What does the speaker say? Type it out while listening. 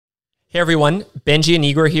Hey everyone, Benji and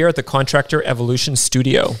Igor here at the Contractor Evolution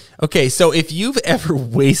Studio. Okay, so if you've ever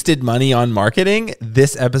wasted money on marketing,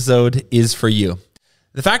 this episode is for you.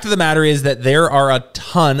 The fact of the matter is that there are a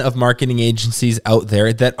ton of marketing agencies out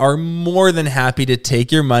there that are more than happy to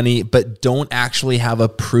take your money, but don't actually have a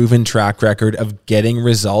proven track record of getting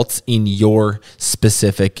results in your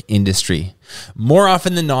specific industry. More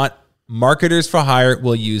often than not, marketers for hire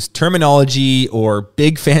will use terminology or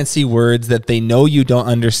big fancy words that they know you don't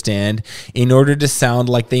understand in order to sound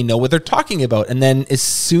like they know what they're talking about. And then as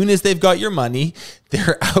soon as they've got your money,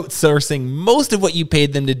 they're outsourcing most of what you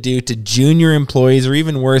paid them to do to junior employees, or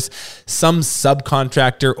even worse, some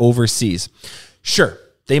subcontractor overseas. Sure,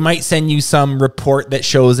 they might send you some report that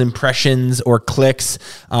shows impressions or clicks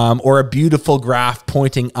or a beautiful graph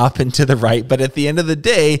pointing up and to the right. But at the end of the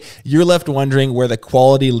day, you're left wondering where the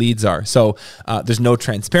quality leads are. So there's no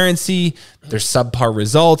transparency, there's subpar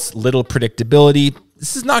results, little predictability.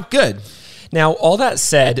 This is not good. Now, all that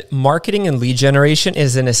said, marketing and lead generation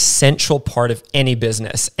is an essential part of any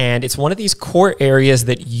business. And it's one of these core areas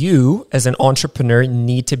that you as an entrepreneur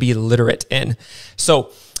need to be literate in.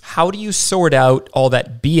 So how do you sort out all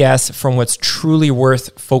that BS from what's truly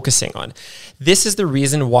worth focusing on? This is the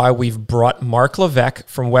reason why we've brought Mark Levesque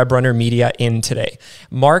from WebRunner Media in today.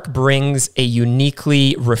 Mark brings a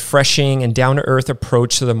uniquely refreshing and down-to-earth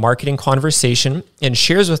approach to the marketing conversation and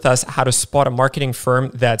shares with us how to spot a marketing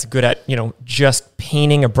firm that's good at, just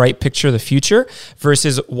painting a bright picture of the future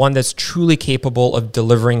versus one that's truly capable of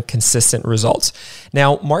delivering consistent results.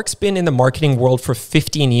 Now, Mark's been in the marketing world for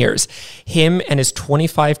 15 years. Him and his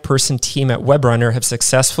 25-person team at WebRunner have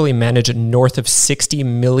successfully managed north of $60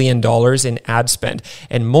 million in ad spend.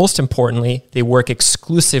 And most importantly, they work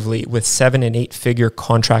exclusively with 7- and 8-figure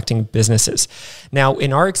contracting businesses. Now,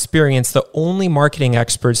 in our experience, the only marketing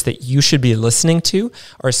experts that you should be listening to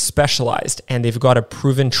are specialized, and they've got a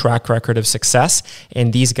proven track record of success,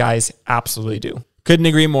 and these guys absolutely do. Couldn't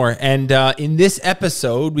agree more. And in this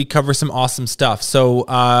episode, we cover some awesome stuff.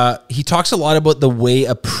 So he talks a lot about the way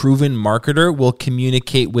a proven marketer will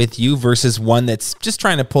communicate with you versus one that's just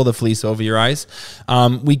trying to pull the fleece over your eyes.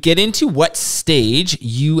 We get into what stage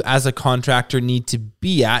you as a contractor need to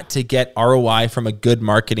be at to get ROI from a good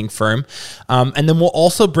marketing firm. And then we'll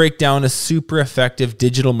also break down a super effective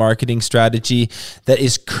digital marketing strategy that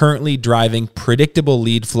is currently driving predictable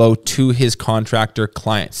lead flow to his contractor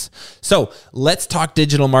clients. So let's talk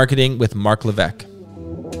digital marketing with Mark Levesque.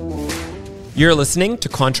 You're listening to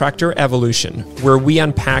Contractor Evolution, where we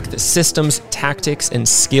unpack the systems, tactics, and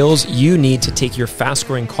skills you need to take your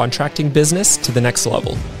fast-growing contracting business to the next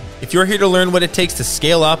level. If you're here to learn what it takes to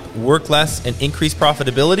scale up, work less, and increase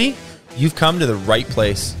profitability, you've come to the right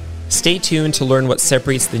place. Stay tuned to learn what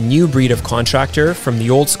separates the new breed of contractor from the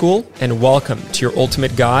old school, and welcome to your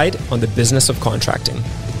ultimate guide on the business of contracting.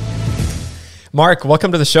 Mark,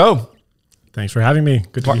 welcome to the show. Thanks for having me.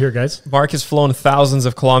 Good to be here, guys. Mark has flown thousands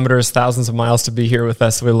of kilometers, thousands of miles to be here with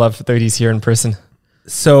us. We love that he's here in person.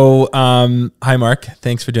 So, hi, Mark.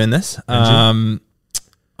 Thanks for doing this.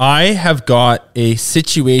 I have got a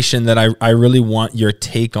situation that I really want your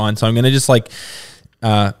take on. So I'm going to just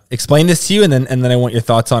explain this to you, and then I want your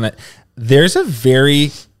thoughts on it. There's a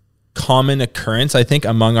very common occurrence, I think,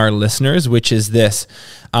 among our listeners, which is this.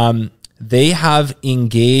 They have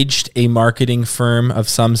engaged a marketing firm of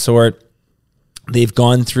some sort. They've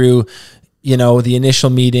gone through, the initial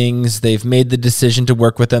meetings. They've made the decision to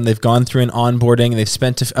work with them. They've gone through an onboarding. They've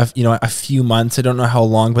spent a few months. I don't know how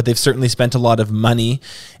long, but they've certainly spent a lot of money,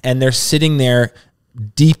 and they're sitting there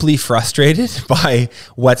deeply frustrated by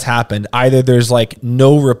what's happened. Either there's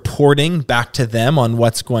no reporting back to them on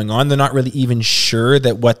what's going on. They're not really even sure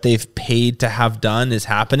that what they've paid to have done is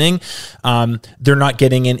happening. They're not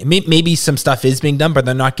getting in. Maybe some stuff is being done, but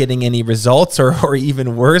they're not getting any results, or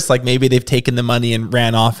even worse, maybe they've taken the money and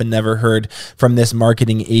ran off and never heard from this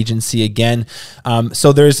marketing agency again.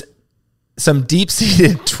 So there's some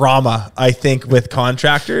deep-seated trauma, I think, with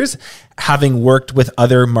contractors having worked with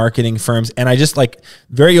other marketing firms. And I just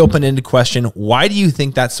very open-ended question, why do you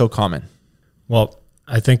think that's so common? Well,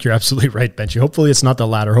 I think you're absolutely right, Benji. Hopefully it's not the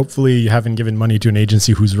latter. Hopefully you haven't given money to an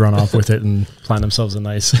agency who's run off with it and planned themselves a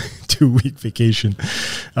nice 2-week vacation.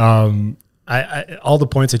 All the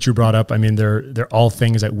points that you brought up, they're all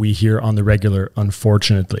things that we hear on the regular,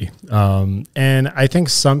 unfortunately. And I think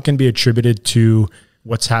some can be attributed to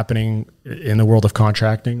what's happening in the world of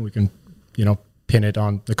contracting. We can, pin it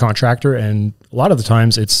on the contractor, and a lot of the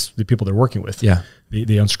times it's the people they're working with. Yeah.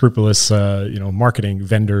 The unscrupulous, marketing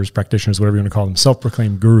vendors, practitioners, whatever you want to call them,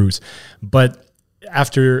 self-proclaimed gurus. But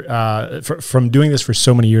after, from doing this for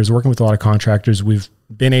so many years, working with a lot of contractors, we've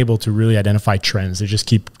been able to really identify trends. They just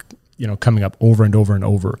keep, coming up over and over and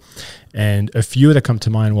over. And a few that come to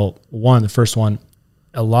mind, well, the first one,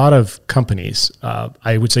 a lot of companies,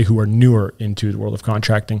 I would say, who are newer into the world of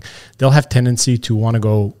contracting, they'll have tendency to want to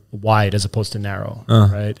go wide as opposed to narrow,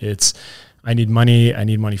 right? It's, I need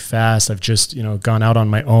money fast. I've just, gone out on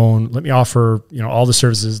my own. Let me offer, all the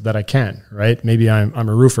services that I can, right? Maybe I'm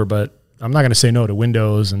a roofer, but I'm not going to say no to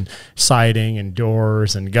windows and siding and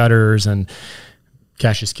doors and gutters, and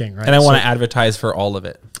cash is king, right? And I want to advertise for all of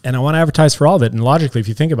it. And logically, if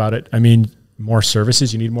you think about it, I mean, more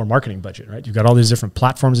services, you need more marketing budget, right? You've got all these different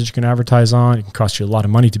platforms that you can advertise on. It can cost you a lot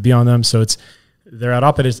of money to be on them. So they're at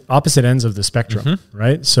opposite ends of the spectrum,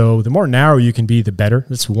 right? So the more narrow you can be, the better.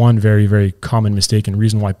 That's one very, very common mistake and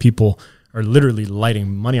reason why people are literally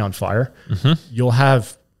lighting money on fire. You'll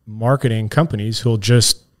have marketing companies who'll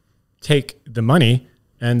just take the money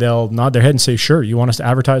and they'll nod their head and say, sure, you want us to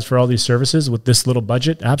advertise for all these services with this little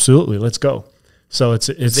budget? Absolutely, let's go. So it's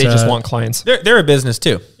they just want clients. They're a business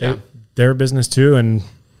too. They're a business too. And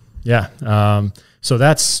so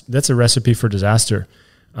that's a recipe for disaster.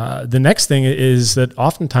 The next thing is that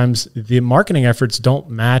oftentimes the marketing efforts don't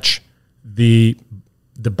match the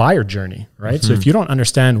buyer journey, right? So if you don't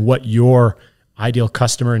understand what your ideal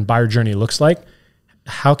customer and buyer journey looks like,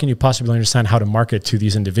 how can you possibly understand how to market to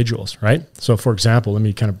these individuals, right? So for example, let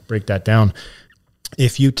me kind of break that down.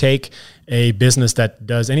 If you take a business that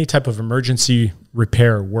does any type of emergency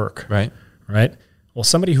repair work, right? Well,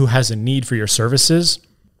 somebody who has a need for your services,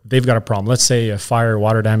 they've got a problem. Let's say a fire,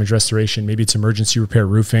 water damage restoration, maybe it's emergency repair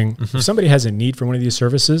roofing. If somebody has a need for one of these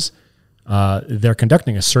services, they're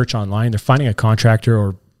conducting a search online, they're finding a contractor,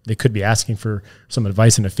 or they could be asking for some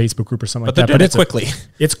advice in a Facebook group or something like that. But it's quickly.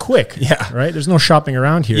 It's quick, right? There's no shopping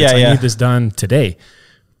around here. I need this done today.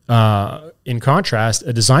 In contrast,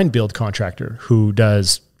 a design build contractor who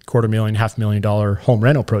does $250,000, $500,000 home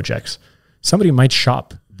rental projects, somebody might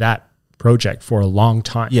shop that project for a long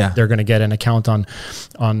time. They're going to get an account on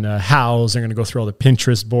Houzz. They're going to go through all the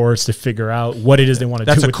Pinterest boards to figure out what it is they want to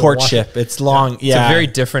do. That's a courtship. It's long. It's a very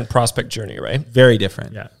different prospect journey, right? Very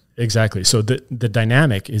different. Yeah, exactly. So the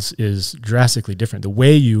dynamic is drastically different. The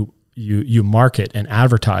way you market and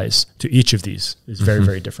advertise to each of these is very,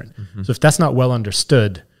 very different. So if that's not well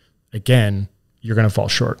understood, again, you're going to fall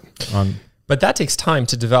short on. But that takes time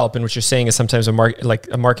to develop. And what you're saying is sometimes a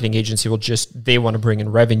marketing agency they want to bring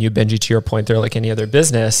in revenue. Benji, to your point, they're like any other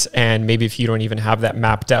business. And maybe if you don't even have that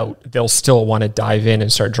mapped out, they'll still want to dive in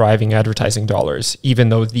and start driving advertising dollars, even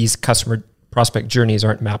though these customer prospect journeys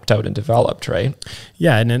aren't mapped out and developed, right?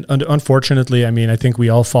 Yeah. And unfortunately, I mean, I think we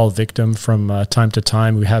all fall victim from time to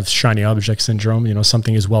time. We have shiny object syndrome.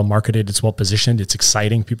 Something is well marketed, it's well positioned, it's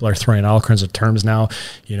exciting. People are throwing out all kinds of terms now,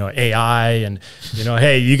 AI and,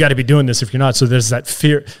 hey, you got to be doing this if you're not. So there's that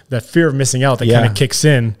fear of missing out that kind of kicks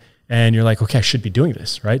in, and you're like, okay, I should be doing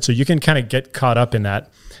this, right? So you can kind of get caught up in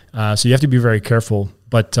that. So you have to be very careful.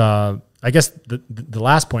 But I guess the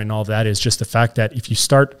last point in all of that is just the fact that if you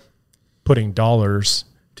start putting dollars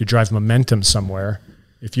to drive momentum somewhere,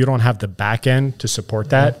 if you don't have the back end to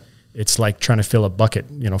support that, it's like trying to fill a bucket,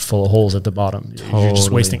 full of holes at the bottom. Totally. You're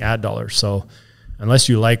just wasting ad dollars. So unless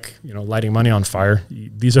you like, lighting money on fire,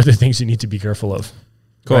 these are the things you need to be careful of.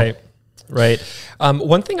 Cool. Right.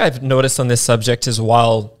 One thing I've noticed on this subject as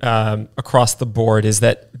well, across the board, is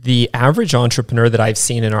that the average entrepreneur that I've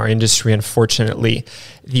seen in our industry, unfortunately,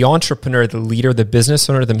 the entrepreneur, the leader, the business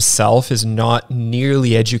owner themselves is not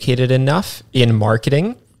nearly educated enough in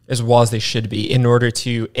marketing as well as they should be in order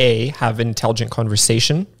to have an intelligent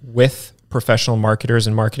conversation with professional marketers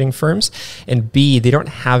and marketing firms, and B, they don't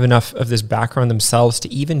have enough of this background themselves to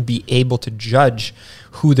even be able to judge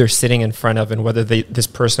who they're sitting in front of and whether this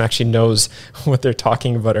person actually knows what they're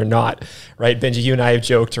talking about or not, right? Benji, you and I have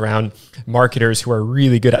joked around marketers who are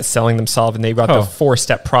really good at selling themselves, and they've got the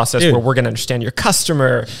 4-step process where we're going to understand your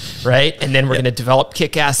customer, right? And then we're going to develop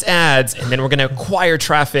kick-ass ads, and then we're going to acquire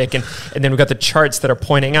traffic, and then we've got the charts that are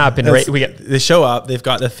pointing up, and they show up, they've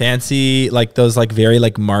got the fancy, those very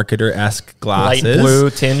marketer-esque glasses.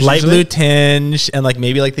 Light blue tinge, and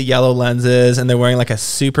maybe the yellow lenses, and they're wearing a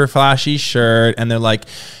super flashy shirt, and they're like,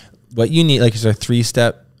 what you need, is our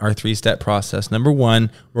three-step process. Number 1,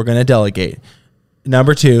 we're going to delegate.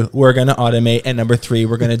 Number 2, we're going to automate. And number 3,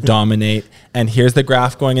 we're going to dominate. And here's the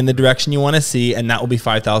graph going in the direction you want to see. And that will be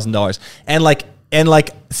 $5,000. And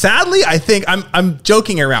sadly, I think I'm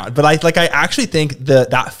joking around, but I actually think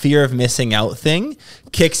that fear of missing out thing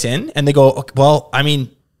kicks in, and they go, well, I mean,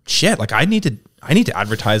 shit, I need to I need to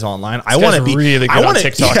advertise online. I guy's want to be really good on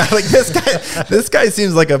TikTok. Yeah, like this guy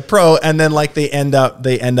seems like a pro. And then like they end up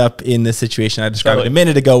in the situation I described a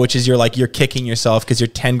minute ago, which is you're kicking yourself because you're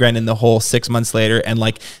 10 grand in the hole 6 months later. And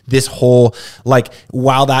like this whole, like,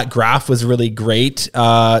 while that graph was really great,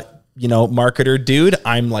 marketer dude,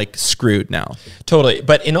 I'm like screwed now. Totally.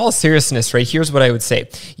 But in all seriousness, right, here's what I would say.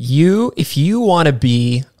 If you want to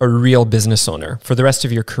be a real business owner for the rest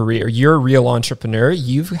of your career, you're a real entrepreneur,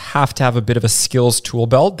 you have to have a bit of a skills tool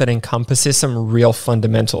belt that encompasses some real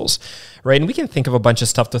fundamentals, right? And we can think of a bunch of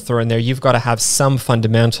stuff to throw in there. You've got to have some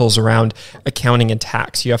fundamentals around accounting and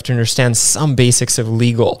tax. You have to understand some basics of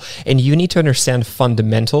legal, and you need to understand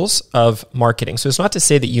fundamentals of marketing. So it's not to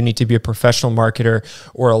say that you need to be a professional marketer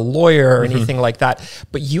or a lawyer or anything like that,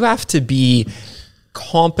 but you have to be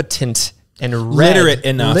competent and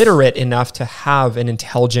literate enough to have an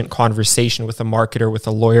intelligent conversation with a marketer, with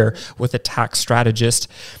a lawyer, with a tax strategist.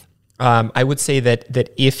 I would say that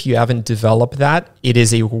if you haven't developed that, it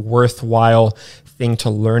is a worthwhile thing to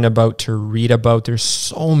learn about, to read about. There's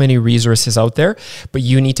so many resources out there, but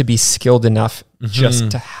you need to be skilled enough just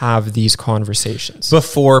to have these conversations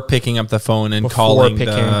before picking up the phone and picking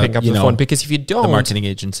up the phone. Because if you don't, the marketing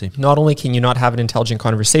agency, not only can you not have an intelligent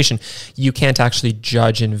conversation, you can't actually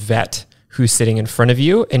judge and vet who's sitting in front of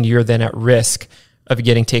you, and you're then at risk of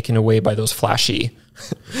getting taken away by those flashy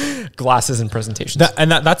glasses and presentations.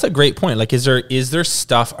 That's a great point. Like, is there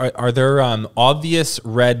stuff? Are there obvious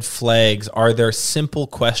red flags? Are there simple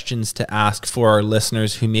questions to ask for our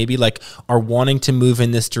listeners who maybe like are wanting to move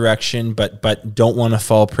in this direction, but don't want to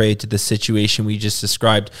fall prey to the situation we just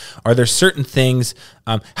described? Are there certain things?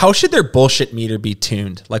 How should their bullshit meter be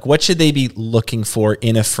tuned? Like, what should they be looking for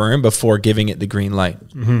in a firm before giving it the green light?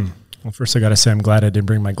 Mm-hmm. Well, first I got to say, I'm glad I didn't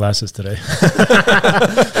bring my glasses today.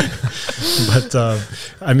 But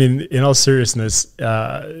I mean, in all seriousness,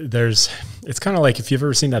 it's kind of like if you've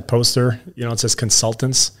ever seen that poster, it says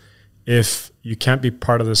consultants. If you can't be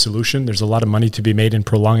part of the solution, there's a lot of money to be made in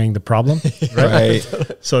prolonging the problem. Right.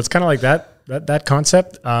 So it's kind of like that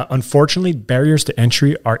concept. Unfortunately, barriers to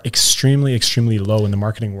entry are extremely, extremely low in the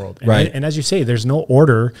marketing world. And as you say, there's no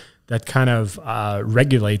order that kind of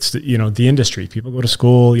regulates the industry. People go to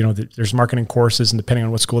school, there's marketing courses, and depending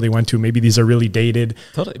on what school they went to, maybe these are really dated.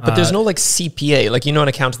 Totally. But there's no like CPA, like, an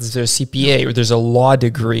accountant, there's a CPA or there's a law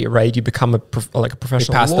degree, right? You become a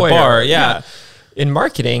professional pass lawyer. The bar, yeah. In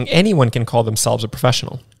marketing, anyone can call themselves a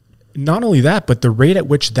professional. Not only that, but the rate at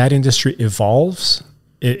which that industry evolves,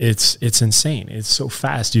 it's insane. It's so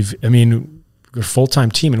fast. We're a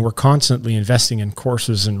full-time team, and we're constantly investing in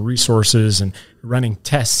courses and resources and running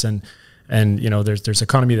tests, and there's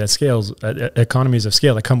economies of scale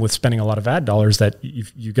that come with spending a lot of ad dollars that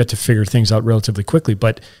you get to figure things out relatively quickly.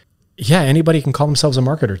 But yeah, anybody can call themselves a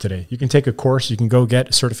marketer today. You can take a course, you can go get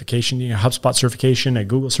a certification, HubSpot certification, a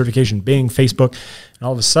Google certification, Bing, Facebook, and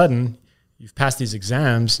all of a sudden you've passed these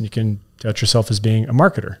exams and you can touch yourself as being a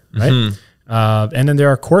marketer, right? Mm-hmm. And then there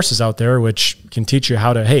are courses out there which can teach you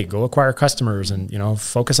how to, go acquire customers and,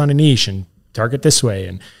 focus on a niche and target this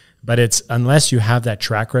way. But it's, unless you have that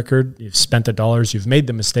track record, you've spent the dollars, you've made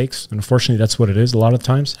the mistakes. And unfortunately, that's what it is a lot of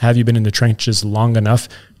times. Have you been in the trenches long enough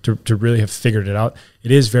to really have figured it out?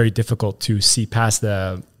 It is very difficult to see past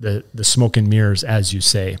the smoke and mirrors, as you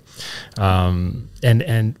say.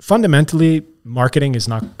 And fundamentally, marketing is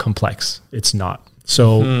not complex. It's not.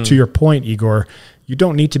 So to your point, Igor, you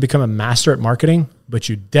don't need to become a master at marketing, but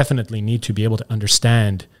you definitely need to be able to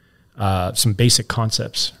understand some basic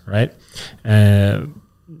concepts, right?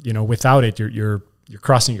 Without it, you're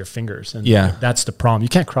crossing your fingers, and that's the problem. You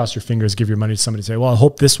can't cross your fingers, give your money to somebody, and say, "Well, I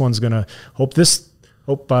hope this is going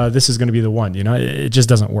to be the one." It just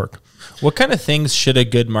doesn't work. What kind of things should a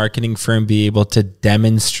good marketing firm be able to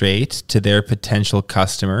demonstrate to their potential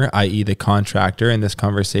customer, i.e. the contractor in this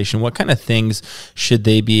conversation? What kind of things should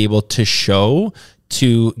they be able to show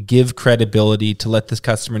to give credibility, to let this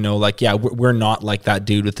customer know, like, yeah, we're not like that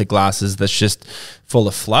dude with the glasses that's just full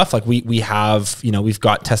of fluff. Like we have, we've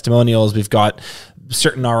got testimonials, we've got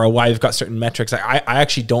certain ROI, we've got certain metrics. I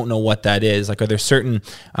actually don't know what that is. Like, are there certain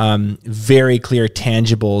very clear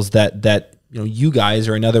tangibles that you guys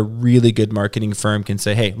or another really good marketing firm can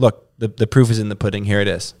say, hey, look, the proof is in the pudding. Here it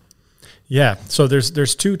is. Yeah. So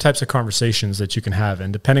there's two types of conversations that you can have,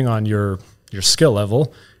 and depending on your skill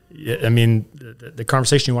level, the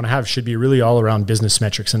conversation you want to have should be really all around business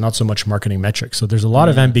metrics and not so much marketing metrics. So there's a lot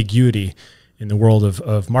of ambiguity in the world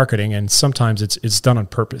of marketing, and sometimes it's done on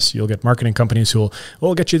purpose. You'll get marketing companies who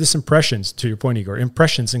will get you this impressions, to your point, Igor,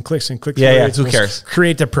 impressions and clicks. Yeah, who cares?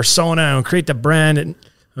 Create the persona and create the brand. And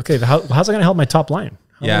okay, how's that going to help my top line?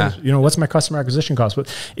 What's my customer acquisition cost?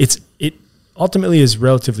 But ultimately is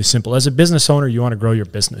relatively simple. As a business owner, you want to grow your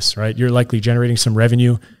business, right? You're likely generating some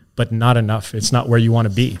revenue, but not enough. It's not where you want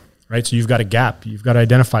to be, right? So you've got a gap. You've got to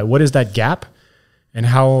identify what is that gap and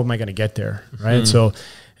how am I going to get there, right? So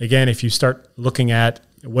again, if you start looking at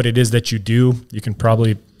what it is that you do, you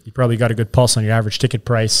probably got a good pulse on your average ticket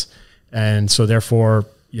price. And so therefore,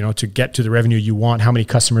 to get to the revenue you want, how many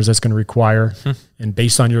customers that's going to require. And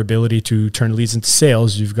based on your ability to turn leads into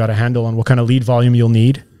sales, you've got a handle on what kind of lead volume you'll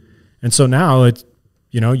need. And so now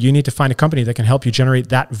you need to find a company that can help you generate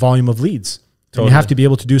that volume of leads. Totally. And you have to be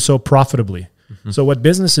able to do so profitably. So what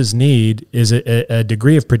businesses need is a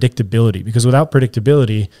degree of predictability, because without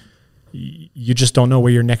predictability, you just don't know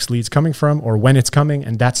where your next lead's coming from or when it's coming.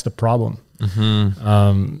 And that's the problem. Those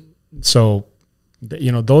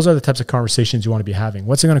are the types of conversations you want to be having.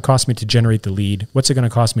 What's it going to cost me to generate the lead? What's it going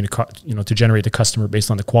to cost me to generate the customer based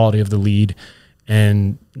on the quality of the lead?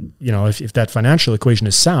 And, if that financial equation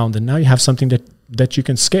is sound, then now you have something that you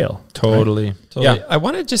can scale. Totally. Right? Yeah. I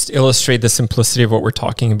want to just illustrate the simplicity of what we're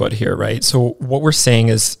talking about here, right? So what we're saying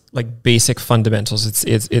is like basic fundamentals.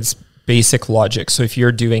 It's basic logic. So if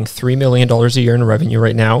you're doing $3 million a year in revenue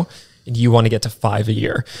right now, and you want to get to 5 a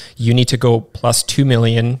year, you need to go plus 2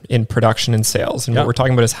 million in production and sales. And what we're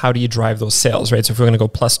talking about is how do you drive those sales, right? So if we're going to go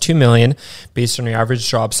plus 2 million based on your average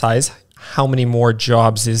job size, how many more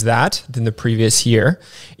jobs is that than the previous year?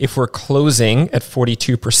 If we're closing at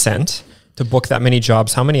 42% to book that many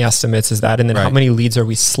jobs, how many estimates is that? And then how many leads are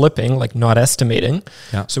we slipping, like not estimating?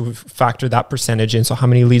 Yeah. So we factor that percentage in. So how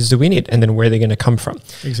many leads do we need? And then where are they going to come from?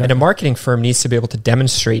 Exactly. And a marketing firm needs to be able to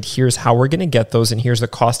demonstrate, here's how we're going to get those, and here's the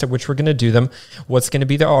cost at which we're going to do them. What's going to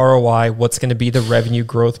be the ROI? What's going to be the revenue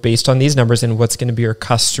growth based on these numbers? And what's going to be our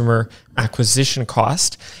customer acquisition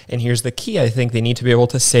cost? And here's the key. I think they need to be able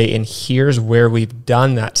to say, and here's where we've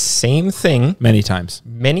done that same thing many times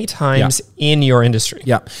in your industry.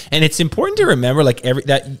 Yeah. And it's important to remember, like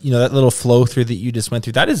that little flow through that you just went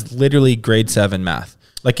through, that is literally grade 7 math.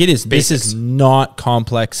 Like it is, basics. This is not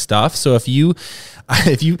complex stuff. So if you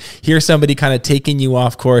hear somebody kind of taking you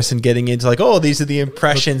off course and getting into like, oh, these are the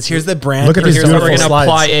impressions, here's the brand. Look at these beautiful we're going to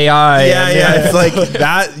apply AI. Yeah. It's like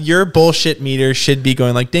that. Your bullshit meter should be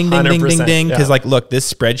going like ding, ding, ding, ding, ding. Cause like, look,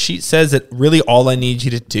 this spreadsheet says that really all I need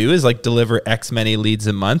you to do is like deliver X many leads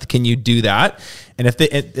a month. Can you do that? And if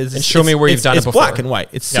and show me where you've done it before. It's black and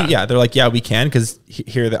white. They're like, yeah, we can. Cause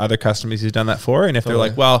here are the other customers who've done that for. And if they're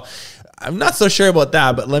like, well, I'm not so sure about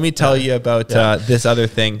that, but let me tell you about this other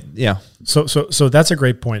thing. Yeah. So that's a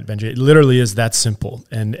great point, Benji. It literally is that simple.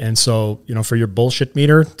 And so, for your bullshit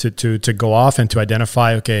meter to go off and to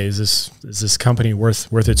identify, okay, is this company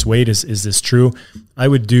worth its weight? Is this true? I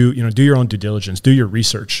would do your own due diligence, do your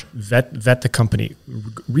research, vet the company,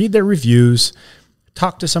 read their reviews,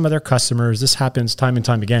 talk to some of their customers. This happens time and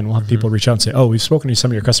time again. We'll have people reach out and say, oh, we've spoken to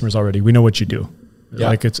some of your customers already. We know what you do. Yeah.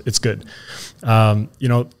 Like it's good.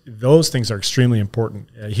 Those things are extremely important.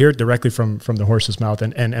 Hear it directly from the horse's mouth,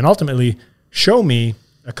 and ultimately show me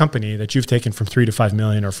a company that you've taken from 3 to 5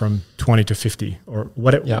 million or from 20 to 50 or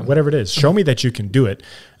whatever it is. Show me that you can do it,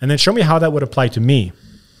 and then show me how that would apply to me.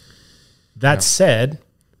 That said,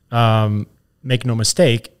 make no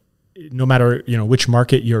mistake, no matter which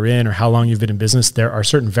market you're in or how long you've been in business, there are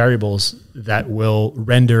certain variables that will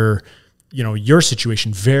render your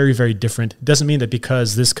situation very, very different. Doesn't mean that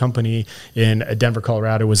because this company in Denver,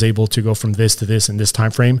 Colorado was able to go from this to this in this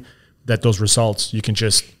time frame, that those results you can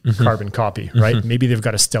just carbon copy, right? Maybe they've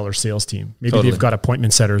got a stellar sales team. Maybe they've got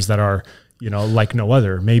appointment setters that are, like no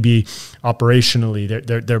other. Maybe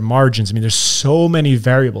operationally, their margins. I mean, there's so many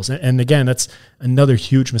variables. And again, that's another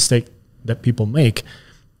huge mistake that people make.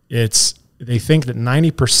 They think that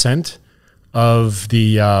 90% of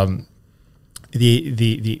the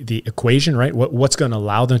equation, right? What's going to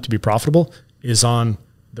allow them to be profitable is on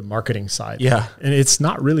the marketing side. Yeah. And it's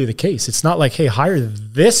not really the case. It's not like, hey, hire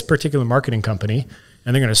this particular marketing company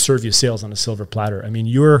and they're going to serve you sales on a silver platter. I mean,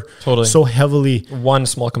 you're so heavily one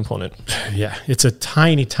small component. Yeah. It's a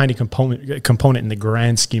tiny, tiny component in the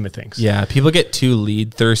grand scheme of things. Yeah. People get too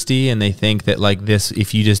lead thirsty and they think that like this,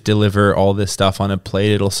 if you just deliver all this stuff on a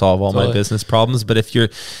plate, it'll solve all my business problems. But if your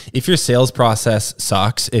sales process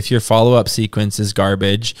sucks, if your follow-up sequence is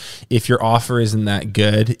garbage, if your offer isn't that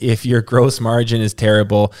good, if your gross margin is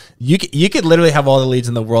terrible, you could literally have all the leads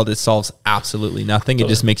in the world. It solves absolutely nothing. It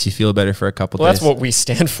just makes you feel better for a couple days. That's what we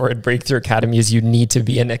stand for at Breakthrough Academy is you need to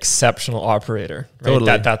be an exceptional operator. Right?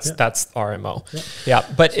 Totally. That's our MO. Yeah.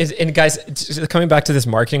 But guys, coming back to this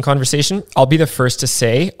marketing conversation, I'll be the first to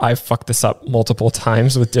say I've fucked this up multiple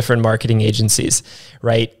times with different marketing agencies,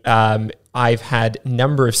 right? I've had a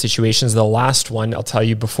number of situations. The last one, I'll tell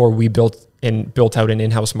you, before we built and built out an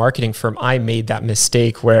in-house marketing firm, I made that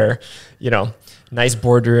mistake where, nice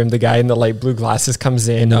boardroom, the guy in the light blue glasses comes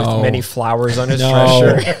in with many flowers on his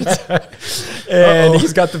dress shirt. And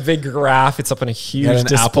he's got the big graph. It's up on a huge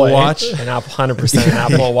display. Apple Watch? An Apple, 100% an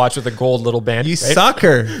Apple Watch with a gold little band. You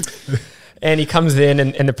sucker. And he comes in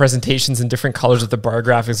and the presentation's in different colors with the bar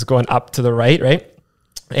graphics going up to the right?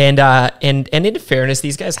 And in fairness,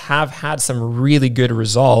 these guys have had some really good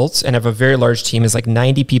results and have a very large team. It's like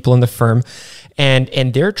 90 people in the firm,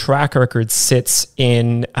 and their track record sits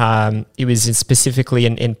in specifically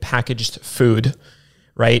in packaged food,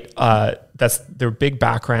 right? That's their big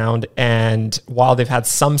background. And while they've had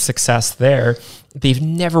some success there, they've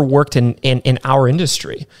never worked in our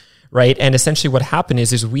industry. Right. And essentially what happened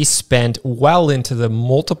is we spent well into the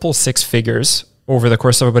multiple six figures over the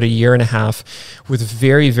course of about a year and a half with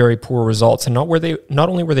very, very poor results. And not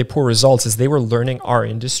only were they poor results, is they were learning our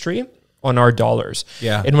industry on our dollars.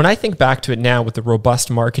 Yeah. And when I think back to it now with the robust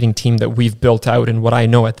marketing team that we've built out and what I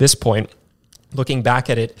know at this point, looking back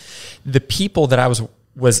at it, the people that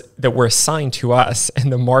that were assigned to us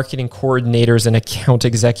and the marketing coordinators and account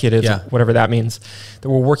executives, whatever that means, that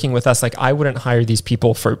were working with us, like I wouldn't hire these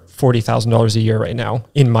people for $40,000 a year right now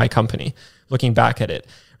in my company, looking back at it,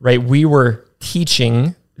 right? We were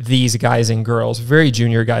teaching these guys and girls, very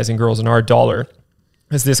junior guys and girls in our dollar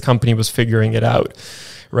as this company was figuring it out,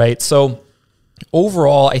 right? So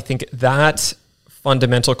overall, I think that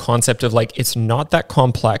fundamental concept of like, it's not that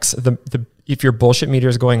complex. If your bullshit meter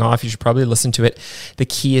is going off, you should probably listen to it. The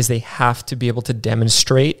key is they have to be able to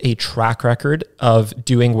demonstrate a track record of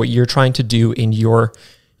doing what you're trying to do in your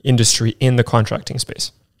industry in the contracting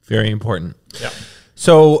space. Very important. Yeah.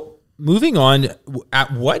 So moving on,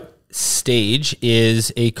 at what stage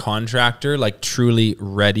is a contractor like truly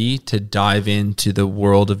ready to dive into the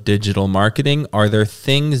world of digital marketing? Are there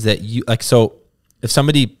things that you like? So if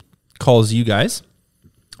somebody calls you guys,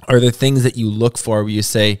 are there things that you look for where you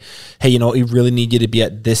say, hey, we really need you to be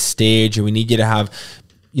at this stage, or we need you to have,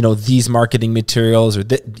 these marketing materials, or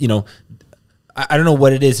I don't know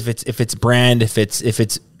what it is. If it's brand, if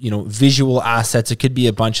it's visual assets, it could be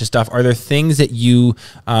a bunch of stuff. Are there things that you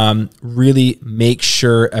really make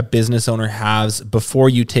sure a business owner has before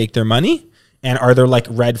you take their money? And are there like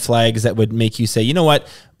red flags that would make you say, you know what,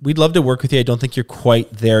 we'd love to work with you. I don't think you're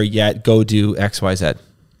quite there yet. Go do X, Y, Z.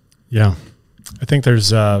 Yeah. I think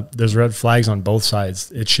there's red flags on both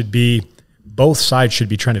sides. Both sides should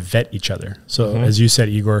be trying to vet each other. So as you said,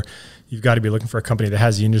 Igor, you've got to be looking for a company that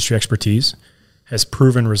has the industry expertise, has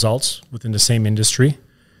proven results within the same industry,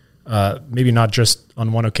 maybe not just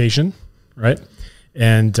on one occasion, right?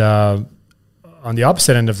 And on the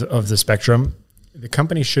opposite end of the spectrum, the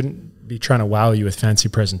company shouldn't be trying to wow you with fancy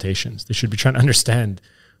presentations. They should be trying to understand,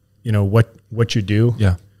 what you do,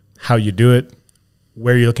 how you do it,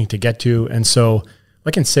 where you're looking to get to. And so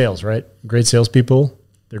like in sales, right? Great salespeople,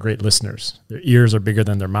 they're great listeners. Their ears are bigger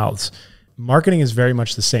than their mouths. Marketing is very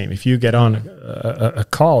much the same. If you get on a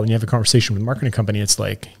call and you have a conversation with a marketing company, it's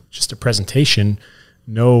like just a presentation,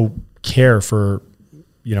 no care for,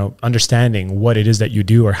 understanding what it is that you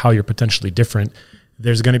do or how you're potentially different.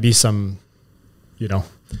 There's going to be some,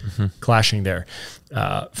 clashing there.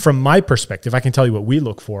 From my perspective, I can tell you what we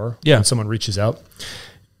look for when someone reaches out.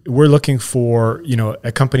 We're looking for,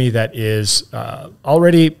 a company that is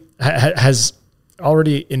has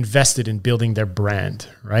already invested in building their brand,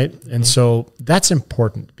 right? And so that's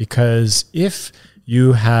important, because if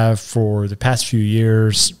you have for the past few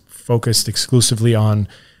years focused exclusively on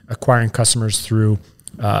acquiring customers through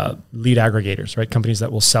lead aggregators, right? Companies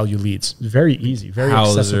that will sell you leads. Very easy, very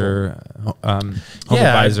accessible.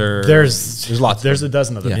 HomeAdvisor. There's lots. There's a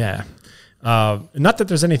dozen of them. Yeah. Not that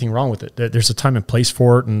there's anything wrong with it. There's a time and place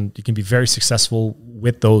for it, and you can be very successful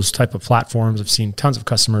with those type of platforms. I've seen tons of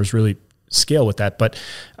customers really scale with that. But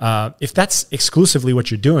if that's exclusively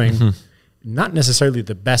what you're doing, not necessarily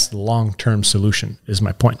the best long-term solution is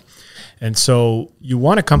my point. And so you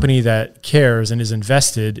want a company that cares and is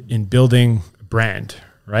invested in building a brand,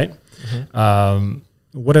 right?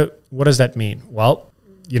 What does that mean? Well,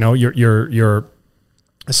 you're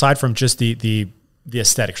aside from just the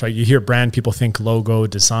aesthetics, right? You hear brand, people think logo,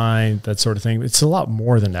 design, that sort of thing. It's a lot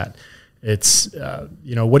more than that. It's,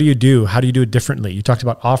 what do you do? How do you do it differently? You talked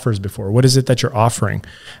about offers before. What is it that you're offering?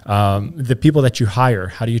 The people that you hire,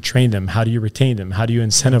 how do you train them? How do you retain them? How do you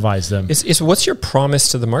incentivize them? It's what's your promise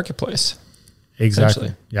to the marketplace?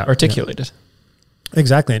 Exactly. Yeah. Articulated. Yeah.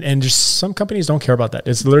 Exactly. And just some companies don't care about that.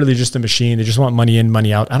 It's literally just a machine. They just want money in,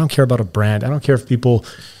 money out. I don't care about a brand. I don't care if people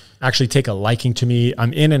actually take a liking to me.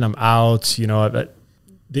 I'm in and I'm out.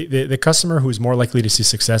 The customer who is more likely to see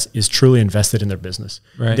success is truly invested in their business.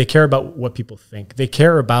 Right. They care about what people think. They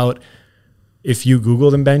care about if you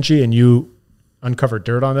Google them, Benji, and you uncover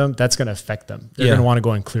dirt on them, that's going to affect them. They're going to want to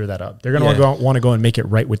go and clear that up. They're going to want to go and make it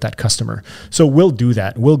right with that customer. So we'll do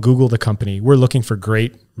that. We'll Google the company. We're looking for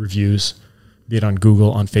great reviews, be it on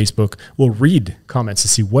Google, on Facebook. We'll read comments to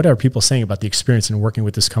see what are people saying about the experience in working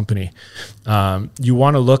with this company. You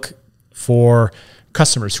want to look for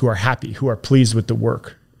customers who are happy, who are pleased with the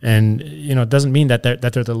work. And, it doesn't mean that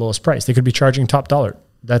they're the lowest price. They could be charging top dollar.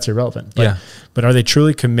 That's irrelevant. But are they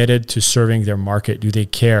truly committed to serving their market? Do they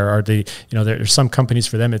care? Are they, there's some companies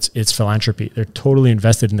for them, it's philanthropy. They're totally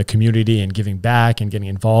invested in the community and giving back and getting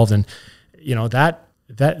involved. And,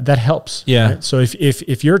 that helps. Yeah. Right? So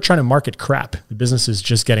if you're trying to market crap, the business is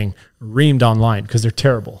just getting reamed online because they're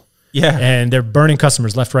terrible. Yeah. And they're burning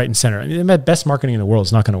customers left, right, and center. I mean, the best marketing in the world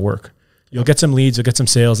is not going to work. You'll get some leads, you'll get some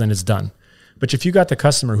sales, and it's done. But if you got the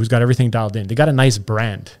customer who's got everything dialed in, they got a nice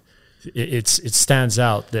brand. It stands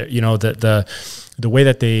out. The way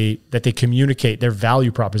that they communicate their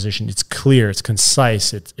value proposition. It's clear. It's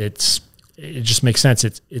concise. It just makes sense.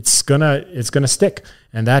 It's gonna stick.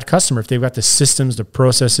 And that customer, if they've got the systems, the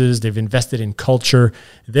processes, they've invested in culture,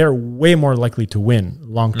 they're way more likely to win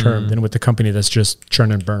long term than with the company that's just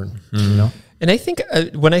churn and burn. And I think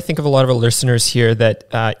when I think of a lot of our listeners here,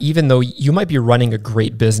 that even though you might be running a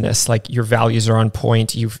great business, like your values are on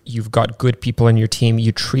point, you've got good people in your team,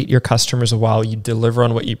 you treat your customers well, you deliver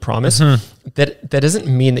on what you promise, that doesn't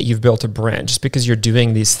mean that you've built a brand. Just because you're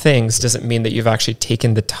doing these things doesn't mean that you've actually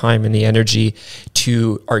taken the time and the energy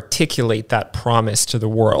to articulate that promise to the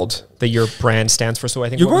world that your brand stands for. So I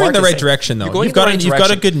think you're going in the right direction, though. You've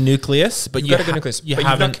got a good nucleus, but you've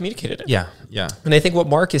not communicated it. Yeah. And I think what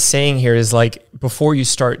Mark is saying here is, like, before you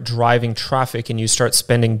start driving traffic and you start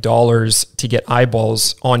spending dollars to get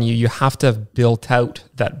eyeballs on you, you have to have built out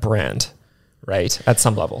that brand, right? At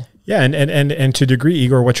some level. Yeah, and to a degree,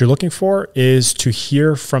 Igor, what you're looking for is to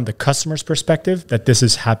hear from the customer's perspective that this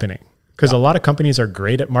is happening. Because a lot of companies are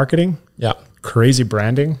great at marketing. Yeah. Crazy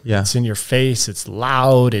branding. Yeah. It's in your face. It's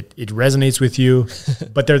loud. It resonates with you.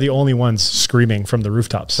 But they're the only ones screaming from the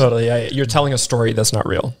rooftops. Totally. Yeah. You're telling a story that's not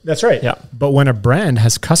real. That's right. Yeah. But when a brand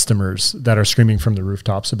has customers that are screaming from the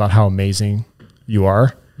rooftops about how amazing you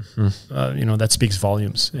are, that speaks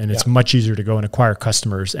volumes. And it's much easier to go and acquire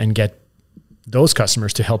customers and get those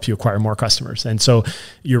customers to help you acquire more customers. And so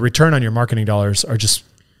your return on your marketing dollars are just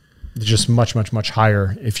much, much, much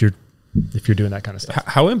higher if you're doing that kind of stuff.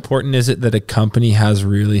 How important is it that a company has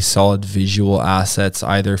really solid visual assets,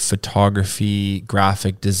 either photography,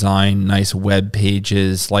 graphic design, nice web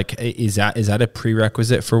pages? Like, is that a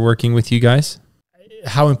prerequisite for working with you guys?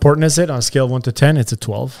 How important is it? On a scale of 1 to 10, it's a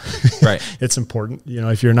 12. Right. It's important.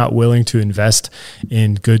 If you're not willing to invest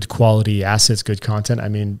in good quality assets, good content, I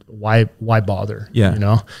mean, why bother?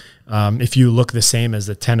 Yeah. If you look the same as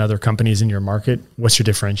the 10 other companies in your market, what's your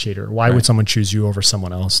differentiator? Why would someone choose you over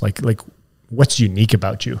someone else? Like what's unique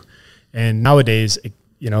about you? And nowadays,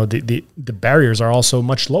 the barriers are also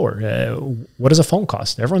much lower. What does a phone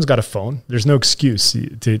cost? Everyone's got a phone. There's no excuse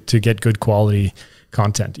to get good quality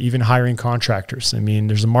content. Even hiring contractors. I mean,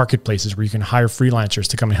 there's marketplaces where you can hire freelancers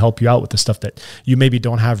to come and help you out with the stuff that you maybe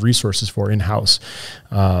don't have resources for in-house.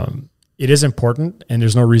 It is important, and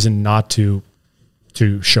there's no reason not to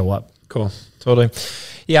show up. Cool. Totally.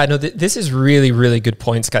 Yeah, no, this is really, really good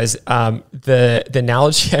points, guys. The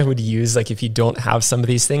analogy I would use, like, if you don't have some of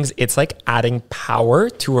these things, it's like adding power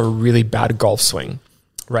to a really bad golf swing,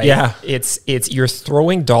 right? Yeah. It's you're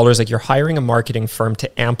throwing dollars, like you're hiring a marketing firm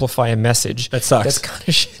to amplify a message. That sucks. That's kind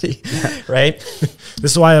of shitty, right?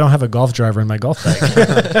 This is why I don't have a golf driver in my golf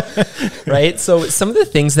bag. Right? So some of the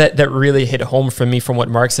things that really hit home for me from what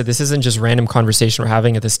Mark said, this isn't just random conversation we're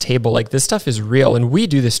having at this table. Like, this stuff is real, and we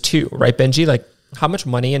do this too, right, Benji? Like, how much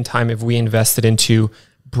money and time have we invested into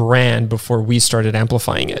brand before we started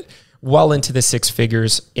amplifying it? Well into the 6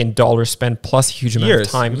 figures in dollars spent plus a huge amount of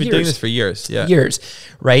time. We've been doing this for years. Yeah. Years,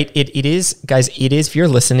 right? It is, guys, if you're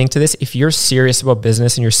listening to this, if you're serious about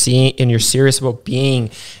business and you're serious about being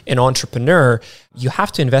an entrepreneur, you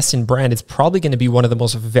have to invest in brand. It's probably going to be one of the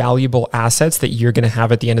most valuable assets that you're going to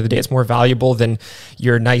have at the end of the day. It's more valuable than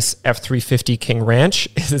your nice F-350 King Ranch.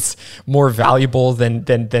 It's more valuable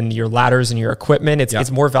than your ladders and your equipment. It's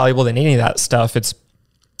more valuable than any of that stuff. It's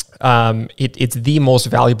the most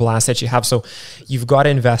valuable asset you have. So you've got to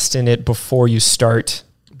invest in it before you start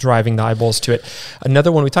driving the eyeballs to it.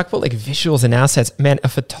 Another one, we talk about like visuals and assets. Man,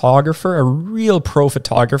 a real pro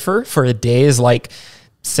photographer for a day is like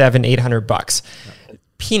 $700-800.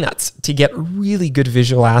 Peanuts to get really good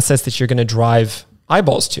visual assets that you're going to drive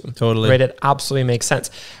eyeballs to. Totally. Right? It absolutely makes sense.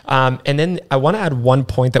 And then I want to add one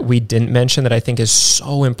point that we didn't mention that I think is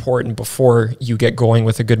so important before you get going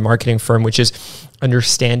with a good marketing firm, which is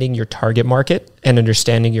understanding your target market and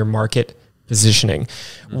understanding your market positioning.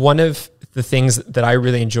 One of the things that I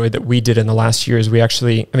really enjoyed that we did in the last year is we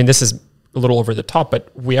actually, I mean, this is a little over the top, but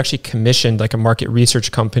we actually commissioned like a market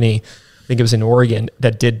research company, I think it was in Oregon,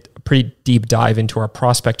 that did a pretty deep dive into our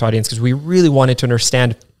prospect audience because we really wanted to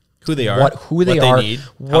understand who they are, who they are, need,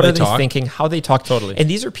 what are they thinking, how they talk. Totally. And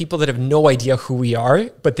these are people that have no idea who we are,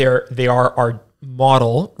 but they are our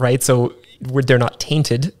model, right? So they're not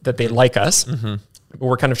tainted that they like us. But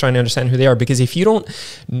we're kind of trying to understand who they are, because if you don't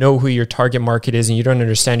know who your target market is and you don't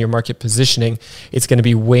understand your market positioning, it's going to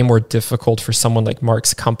be way more difficult for someone like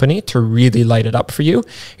Mark's company to really light it up for you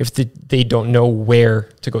if they don't know where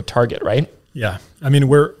to go target, right? Yeah. I mean,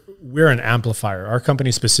 we're an amplifier. Our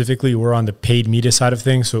company specifically, we're on the paid media side of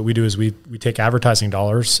things. So what we do is we take advertising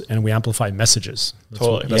dollars and we amplify messages.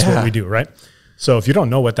 That's what we do, right? So if you don't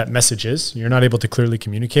know what that message is, you're not able to clearly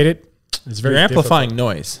communicate it. It's very You're amplifying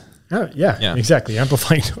difficult. Noise. Yeah, exactly.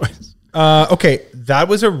 Amplifying noise. Okay,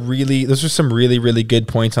 those are some really, really good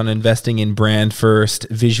points on investing in brand first.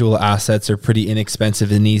 Visual assets are pretty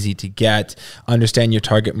inexpensive and easy to get. Understand your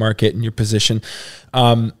target market and your position.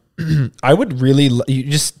 I would really, you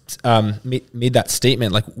just made that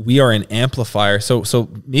statement, like we are an amplifier. So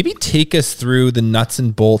maybe take us through the nuts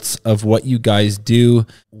and bolts of what you guys do,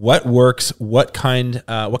 what works, what kinds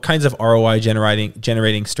of ROI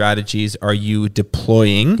generating strategies are you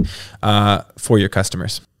deploying for your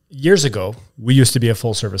customers? Years ago, we used to be a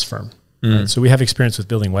full service firm. Right? So we have experience with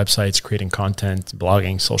building websites, creating content,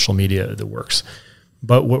 blogging, social media, the works.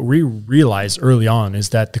 But what we realized early on is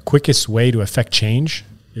that the quickest way to affect change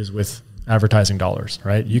is with advertising dollars,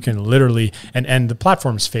 right? You can literally, and the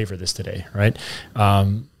platforms favor this today, right?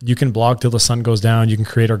 You can blog till the sun goes down. You can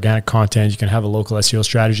create organic content. You can have a local SEO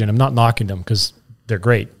strategy. And I'm not knocking them because they're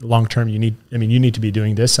great. Long term, you need to be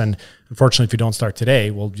doing this. And unfortunately, if you don't start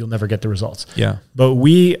today, well, you'll never get the results. Yeah. But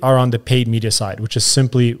we are on the paid media side, which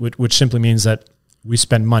simply means that we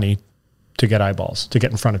spend money to get eyeballs, to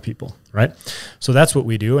get in front of people, right? So that's what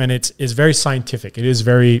we do. And it's very scientific. It is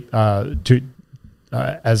very,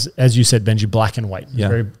 as you said, Benji, black and white,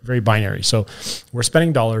 very, very binary. So we're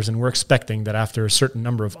spending dollars and we're expecting that after a certain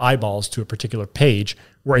number of eyeballs to a particular page,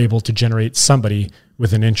 we're able to generate somebody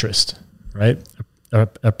with an interest, right?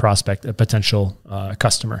 A prospect, a potential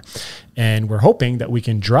customer. And we're hoping that we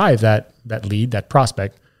can drive that lead, that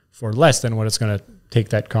prospect, for less than what it's going to take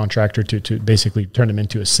that contractor to basically turn them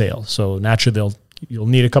into a sale. So naturally, you'll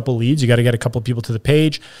need a couple leads. You got to get a couple people to the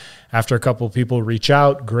page. After a couple people reach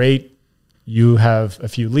out, great. You have a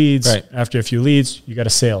few leads. Right. After a few leads, you got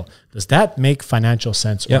a sale. Does that make financial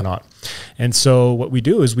sense or not? And so what we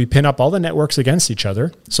do is we pin up all the networks against each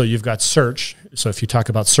other. So you've got search. So if you talk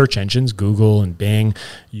about search engines, Google and Bing,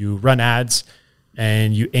 you run ads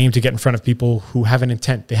and you aim to get in front of people who have an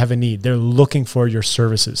intent. They have a need. They're looking for your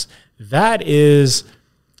services. That is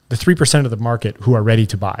the 3% of the market who are ready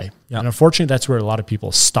to buy. And unfortunately, that's where a lot of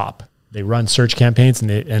people stop. They run search campaigns and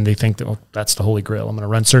they think that, that's the holy grail. I'm going to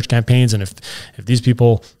run search campaigns. And if these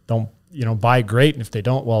people don't, buy, great. And if they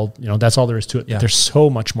don't, well, that's all there is to it. But there's so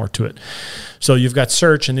much more to it. So you've got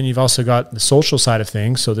search, and then you've also got the social side of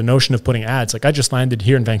things. So the notion of putting ads, like I just landed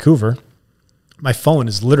here in Vancouver, my phone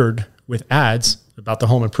is littered with ads about the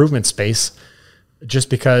home improvement space just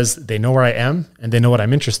because they know where I am and they know what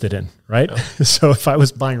I'm interested in. Right. Oh. So if I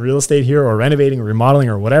was buying real estate here or renovating or remodeling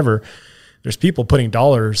or whatever, there's people putting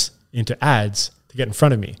dollars into ads to get in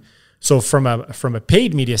front of me. So from a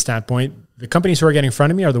paid media standpoint, the companies who are getting in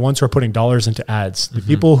front of me are the ones who are putting dollars into ads. The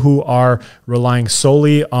people who are relying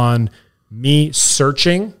solely on me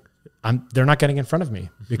searching, they're not getting in front of me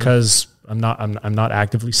because I'm not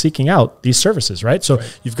actively seeking out these services, right? So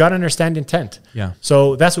you've got to understand intent. Yeah.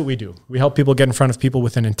 So that's what we do. We help people get in front of people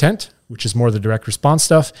with an intent, which is more the direct response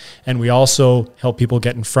stuff. And we also help people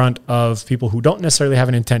get in front of people who don't necessarily have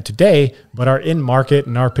an intent today, but are in market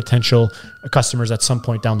and are potential customers at some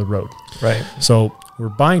point down the road. Right. So we're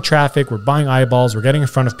buying traffic, we're buying eyeballs, we're getting in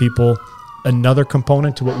front of people. Another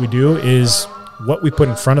component to what we do is what we put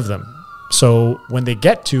in front of them. So when they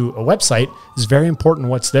get to a website, it's very important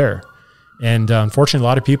what's there. And unfortunately, a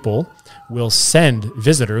lot of people will send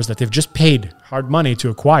visitors that they've just paid hard money to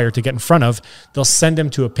acquire to get in front of. They'll send them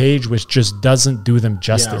to a page which just doesn't do them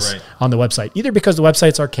justice on the website, either because the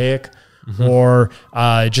website's archaic or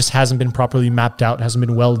it just hasn't been properly mapped out, hasn't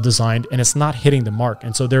been well designed, and it's not hitting the mark.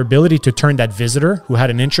 And so their ability to turn that visitor who had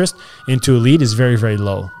an interest into a lead is very, very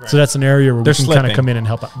low. Right. So that's an area where we can kind of come in and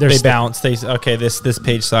help out. They bounce. They okay, this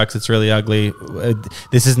page sucks. It's really ugly.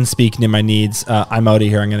 This isn't speaking to my needs. I'm out of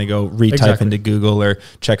here. I'm going to go retype into Google or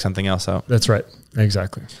check something else out. That's right.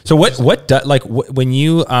 Exactly. So when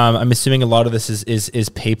you I'm assuming a lot of this is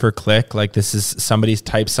pay per click. Like this is somebody's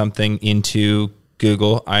typed something into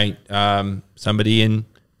Google. Somebody in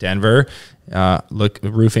Denver, look,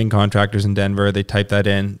 roofing contractors in Denver, they type that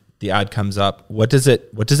in, the ad comes up. What does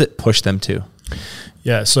it push them to?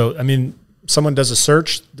 Yeah. So, I mean, someone does a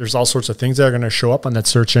search, there's all sorts of things that are going to show up on that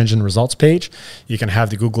search engine results page. You can have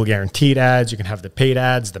the Google guaranteed ads, you can have the paid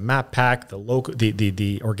ads, the map pack, the local,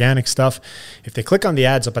 the organic stuff. If they click on the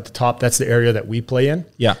ads up at the top, that's the area that we play in.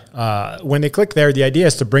 Yeah. When they click there, the idea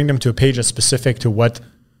is to bring them to a page that's specific to what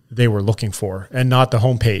they were looking for and not the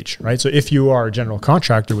home page, right? So if you are a general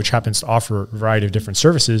contractor, which happens to offer a variety of different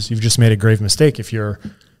services, you've just made a grave mistake if you're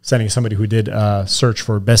sending somebody who did a search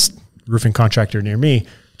for best roofing contractor near me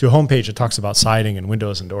to a homepage that talks about siding and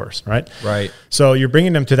windows and doors, right? Right. So you're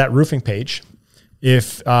bringing them to that roofing page.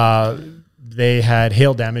 If they had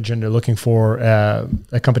hail damage and they're looking for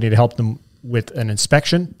a company to help them with an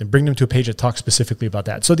inspection, then bring them to a page that talks specifically about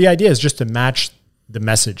that. So the idea is just to match the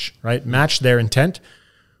message, right? Match their intent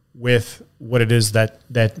with what it is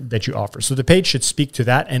that you offer. So the page should speak to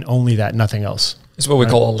that and only that, nothing else. It's what we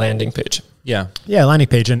call a landing page. Yeah. Yeah, landing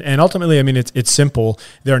page. And ultimately, I mean, it's simple.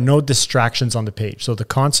 There are no distractions on the page. So the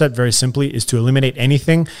concept, very simply, is to eliminate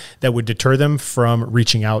anything that would deter them from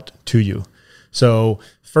reaching out to you. So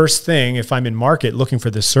first thing, if I'm in market looking for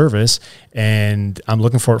this service and I'm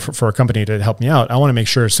looking for a company to help me out, I want to make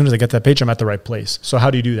sure as soon as I get that page, I'm at the right place. So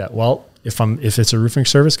how do you do that? Well, if it's a roofing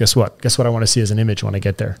service, guess what? Guess what I want to see as an image when I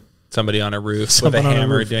get there? Somebody on a roof with a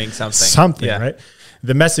hammer doing something. Something, yeah. Right?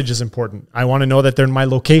 The message is important. I want to know that they're in my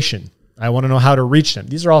location. I want to know how to reach them.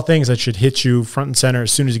 These are all things that should hit you front and center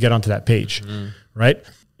as soon as you get onto that page, right?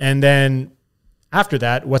 And then after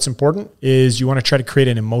that, what's important is you want to try to create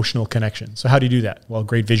an emotional connection. So how do you do that? Well,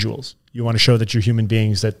 great visuals. You want to show that you're human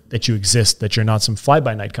beings, that you exist, that you're not some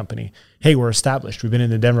fly-by-night company. Hey, we're established. We've been in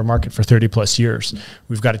the Denver market for 30 plus years.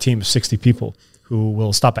 We've got a team of 60 people who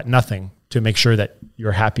will stop at nothing to make sure that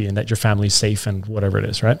you're happy and that your family's safe and whatever it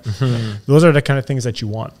is, right? Mm-hmm. Those are the kind of things that you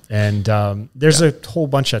want. And there's a whole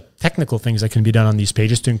bunch of technical things that can be done on these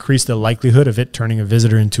pages to increase the likelihood of it turning a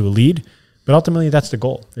visitor into a lead. But ultimately, that's the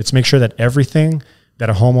goal. It's make sure that everything that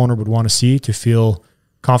a homeowner would want to see to feel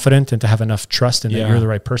confident and to have enough trust in that you're the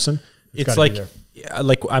right person. It's like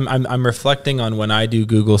I'm reflecting on when I do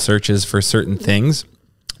Google searches for certain things.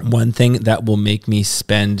 One thing that will make me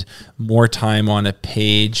spend more time on a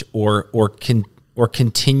page or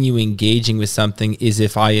continue engaging with something is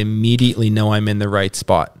if I immediately know I'm in the right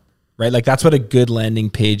spot, right? Like that's what a good landing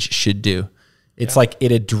page should do. It's like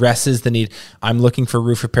it addresses the need. I'm looking for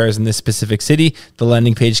roof repairs in this specific city. The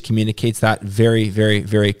landing page communicates that very, very,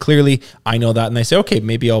 very clearly. I know that, and I say, okay,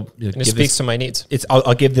 maybe I'll. And it speaks to my needs.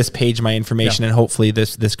 I'll give this page my information, and hopefully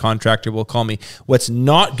this contractor will call me. What's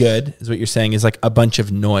not good is what you're saying is like a bunch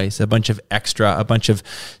of noise, a bunch of extra, a bunch of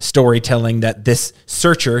storytelling that this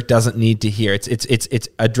searcher doesn't need to hear. It's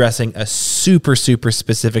addressing a super, super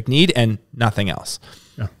specific need and nothing else.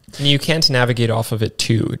 Yeah. And you can't navigate off of it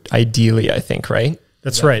too, ideally, I think, right?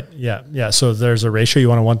 That's right. Yeah. Yeah. So there's a ratio. You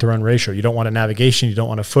want a 1-to-1 ratio. You don't want a navigation. You don't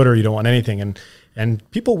want a footer. You don't want anything.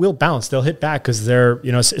 And people will bounce. They'll hit back because they're,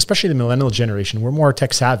 especially the millennial generation, we're more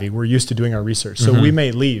tech savvy. We're used to doing our research. So we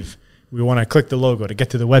may leave. We want to click the logo to get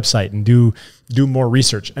to the website and do more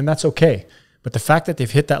research. And that's okay. But the fact that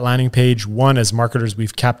they've hit that landing page, one, as marketers,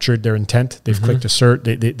 we've captured their intent. They've clicked a cert,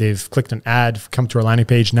 they've clicked an ad, come to our landing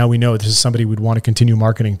page. Now we know this is somebody we'd want to continue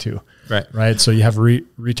marketing to. Right. So you have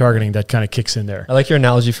retargeting that kind of kicks in there. I like your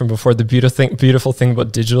analogy from before. The beautiful thing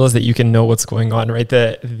about digital is that you can know what's going on, right?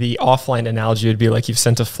 The offline analogy would be like you've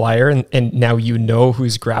sent a flyer and now you know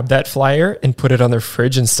who's grabbed that flyer and put it on their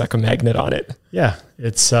fridge and stuck a magnet on it. Yeah.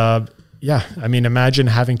 It's, I mean, imagine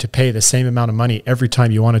having to pay the same amount of money every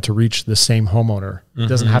time you wanted to reach the same homeowner. It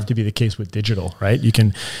doesn't have to be the case with digital, right? You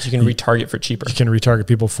can retarget for cheaper. You can retarget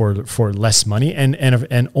people for less money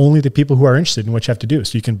and only the people who are interested in what you have to do.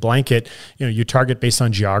 So you can blanket, you target based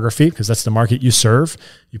on geography because that's the market you serve.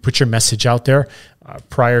 You put your message out there.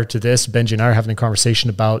 Prior to this, Benji and I are having a conversation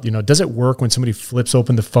about, does it work when somebody flips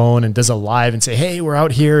open the phone and does a live and say, hey, we're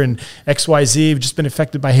out here in XYZ, we've just been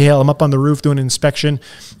affected by hail. I'm up on the roof doing an inspection.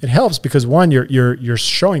 It helps because one, you're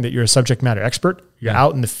showing that you're a subject matter expert. You're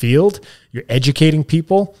out in the field, you're educating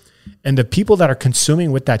people, and the people that are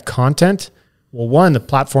consuming with that content, well, one, the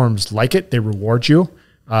platforms like it, they reward you.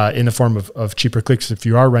 in the form of cheaper clicks if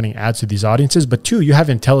you are running ads to these audiences. But 2, you have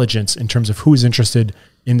intelligence in terms of who's interested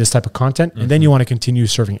in this type of content. And then you want to continue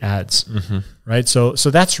serving ads, right? So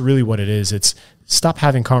that's really what it is. It's stop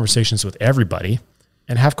having conversations with everybody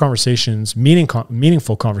and have conversations,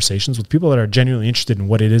 meaningful conversations with people that are genuinely interested in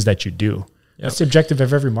what it is that you do. That's the objective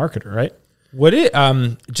of every marketer, right?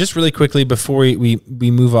 Just really quickly before we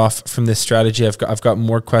move off from this strategy, I've got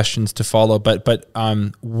more questions to follow, but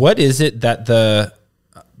what is it that the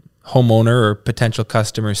homeowner or potential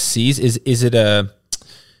customer sees? Is it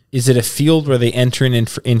a field where they enter in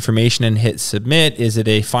information and hit submit? Is it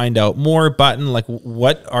a find out more button? Like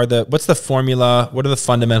what's the formula? What are the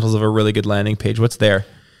fundamentals of a really good landing page? What's there?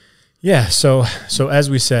 Yeah. So as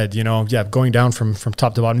we said, going down from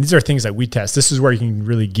top to bottom, these are things that we test. This is where you can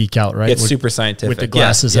really geek out, right? It's super scientific with the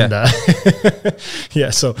glasses and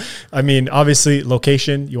So, I mean, obviously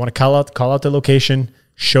location, you want to call out the location,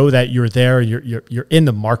 show that you're there, you're in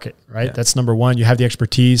the market, right? Yeah. That's number one. You have the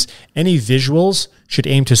expertise. Any visuals should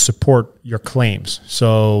aim to support your claims.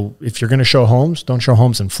 So if you're going to show homes, don't show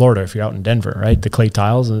homes in Florida if you're out in Denver, right? The clay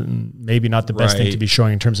tiles, and maybe not the best thing to be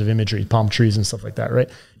showing in terms of imagery, palm trees and stuff like that, right?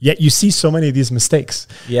 Yet you see so many of these mistakes,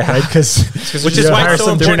 right? Which is why it's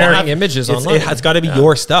so important to have images online. It's got to be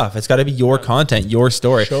your stuff. It's got to be your content, your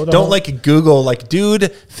story. Don't like Google, like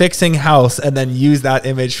dude fixing house, and then use that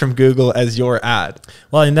image from Google as your ad.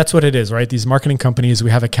 Well, and that's what it is, right? These marketing companies,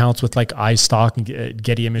 we have accounts with like iStock and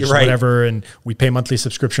Getty Images, whatever, and we pay monthly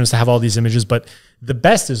subscriptions to have all these images. But the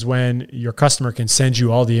best is when your customer can send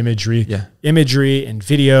you all the imagery and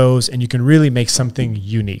videos, and you can really make something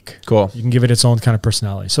unique. Cool. You can give it its own kind of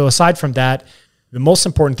personality. So aside from that, the most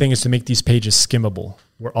important thing is to make these pages skimmable.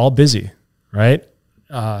 We're all busy, right?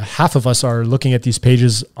 Half of us are looking at these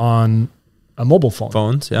pages on a mobile phone.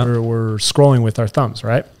 Phones, yeah. We're scrolling with our thumbs,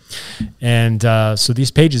 right? And so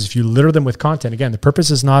these pages, if you litter them with content, again, the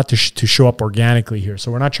purpose is not to show up organically here.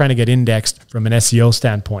 So we're not trying to get indexed from an SEO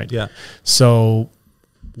standpoint. Yeah. So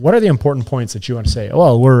what are the important points that you want to say?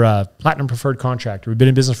 Well, we're a platinum preferred contractor. We've been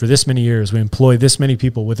in business for this many years. We employ this many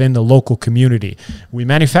people within the local community. We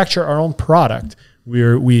manufacture our own product.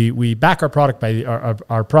 We back our product by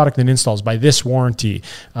our product and installs by this warranty.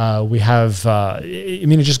 We have,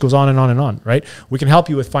 it just goes on and on and on, right? We can help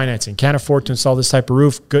you with financing. Can't afford to install this type of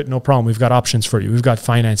roof? Good, no problem. We've got options for you. We've got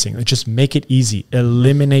financing. Let's just make it easy.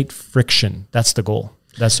 Eliminate friction. That's the goal.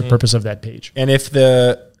 That's the purpose of that page. And if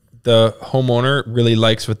the homeowner really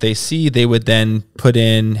likes what they see, they would then put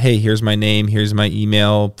in, hey, here's my name, here's my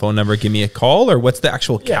email, phone number, give me a call, or what's the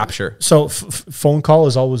actual capture? So phone call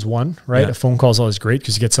is always one, right? Yeah. A phone call is always great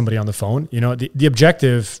because you get somebody on the phone. The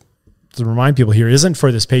objective, to remind people here, isn't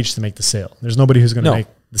for this page to make the sale. There's nobody who's going to make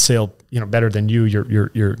the sale, better than you,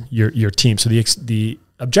 your team. So the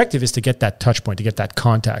objective is to get that touch point, to get that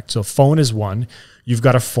contact. So phone is one. You've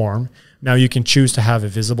got a form. Now you can choose to have a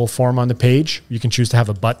visible form on the page. You can choose to have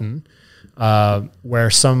a button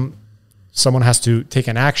where someone has to take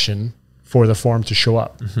an action for the form to show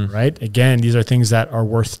up, right? Again, these are things that are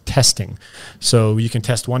worth testing. So you can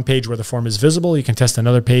test one page where the form is visible. You can test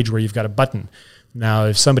another page where you've got a button. Now,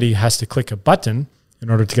 if somebody has to click a button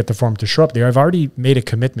in order to get the form to show up there, I've already made a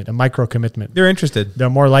commitment, a micro commitment. They're interested. They're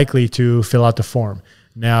more likely to fill out the form.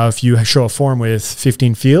 Now, if you show a form with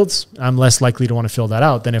 15 fields, I'm less likely to want to fill that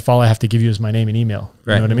out than if all I have to give you is my name and email.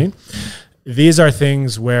 Right. You know what I mean? These are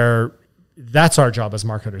things where that's our job as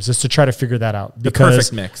marketers, is to try to figure that out. The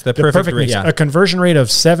perfect mix. The perfect mix. Yeah. A conversion rate of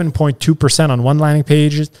 7.2% on one landing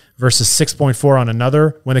page versus 6.4 on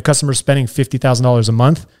another. When a customer is spending $50,000 a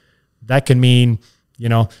month, that can mean,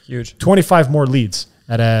 huge 25 more leads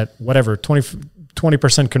at a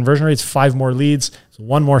 20% conversion rates, 5 more leads, so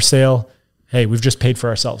 1 more sale. Hey, we've just paid for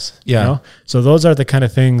ourselves. Yeah. So those are the kind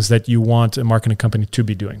of things that you want a marketing company to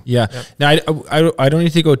be doing. Yeah. Yep. Now, I don't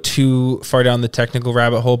need to go too far down the technical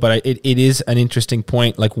rabbit hole, but it is an interesting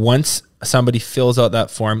point. Like once somebody fills out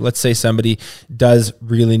that form, let's say somebody does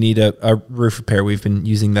really need a roof repair. We've been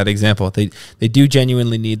using that example. They do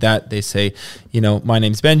genuinely need that. They say, my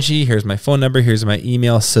name's Benji. Here's my phone number. Here's my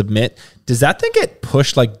email. Submit. Does that thing get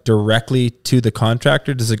pushed like directly to the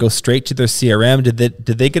contractor? Does it go straight to their CRM? Did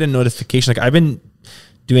they get a notification? Like I've been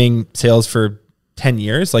doing sales for 10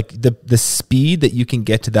 years. Like the speed that you can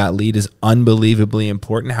get to that lead is unbelievably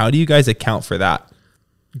important. How do you guys account for that?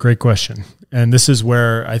 Great question. And this is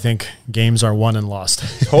where I think games are won and lost.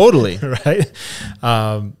 Totally. Right?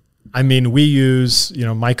 We use,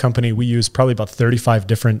 my company, we use probably about 35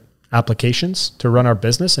 different applications to run our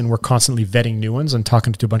business, and we're constantly vetting new ones and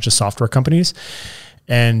talking to a bunch of software companies.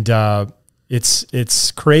 And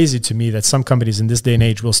it's crazy to me that some companies in this day and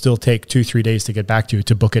age will still take 2-3 days to get back to you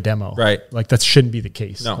to book a demo. Right. Like that shouldn't be the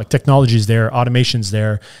case. No. Like technology's there, automation's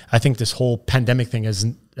there. I think this whole pandemic thing has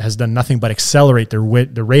done nothing but accelerate the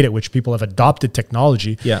rate at which people have adopted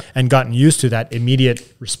technology and gotten used to that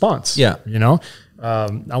immediate response. Yeah. You know,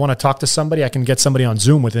 I want to talk to somebody. I can get somebody on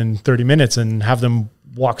Zoom within 30 minutes and have them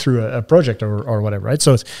walk through a project or whatever, right?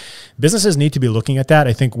 So businesses need to be looking at that.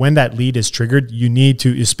 I think when that lead is triggered, you need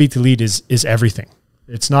to speed to lead is everything.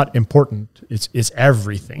 It's not important. It's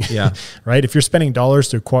everything. Yeah. Right. If you're spending dollars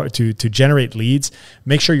to generate leads,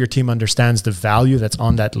 make sure your team understands the value that's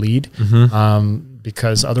on that lead.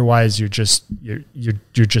 Because otherwise you're just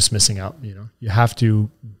missing out. You know, you have to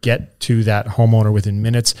get to that homeowner within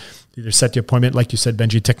minutes. Either set the appointment, like you said,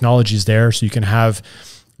 Benji, technology is there. So you can have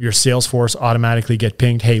your Salesforce automatically get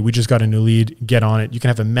pinged. Hey, we just got a new lead, get on it. You can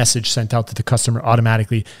have a message sent out to the customer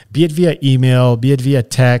automatically, be it via email, be it via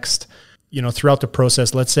text, you know, throughout the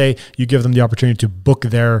process. Let's say you give them the opportunity to book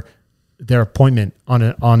their appointment on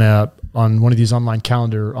one of these online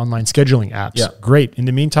scheduling apps. Yeah. Great. In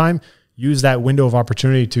the meantime, use that window of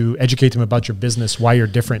opportunity to educate them about your business, why you're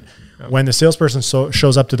different. When the salesperson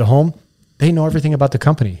shows up to the home, they know everything about the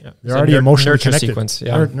company. Yeah. They're already emotionally connected. Sequence.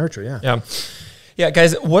 Yeah. Nurture. Yeah. Yeah. Yeah,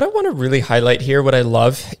 guys, what I want to really highlight here, what I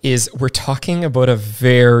love is we're talking about a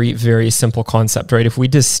very, very simple concept, right? If we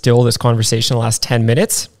distill this conversation the last 10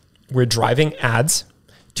 minutes, we're driving ads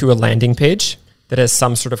to a landing page that has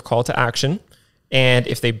some sort of call to action. And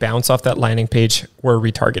if they bounce off that landing page, we're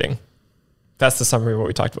retargeting. That's the summary of what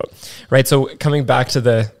we talked about, right? So coming back to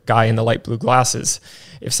the guy in the light blue glasses,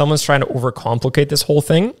 if someone's trying to overcomplicate this whole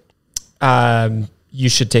thing, you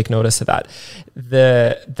should take notice of that.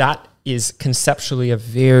 That is conceptually a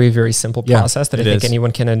very, very simple process that I think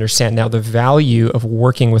anyone can understand. Now, the value of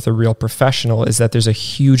working with a real professional is that there's a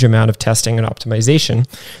huge amount of testing and optimization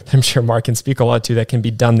that I'm sure Mark can speak a lot to that can be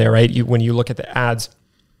done there, right? When you look at the ads,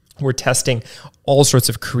 we're testing all sorts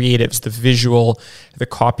of creatives, the visual, the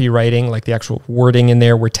copywriting, like the actual wording in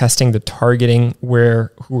there. We're testing the targeting, who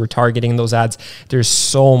we're targeting those ads. There's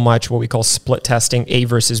so much what we call split testing, A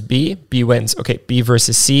versus B. B wins. Okay, B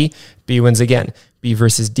versus C, B wins again. B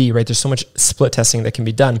versus D, right? There's so much split testing that can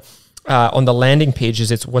be done. On the landing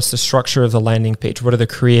pages, it's what's the structure of the landing page? What are the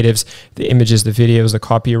creatives, the images, the videos, the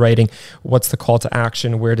copywriting? What's the call to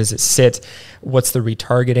action? Where does it sit? What's the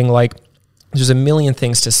retargeting like? There's a million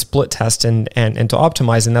things to split test and to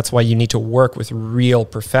optimize. And that's why you need to work with real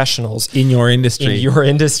professionals in your industry.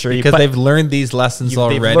 Because they've learned these lessons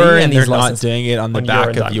already and they're not doing it on the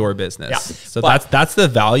back of your business. Yeah. So that's the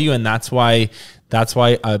value. And that's why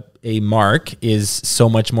a Mark is so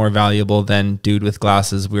much more valuable than dude with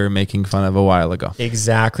glasses we were making fun of a while ago.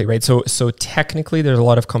 Exactly, right? So technically there's a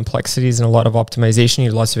lot of complexities and a lot of optimization, you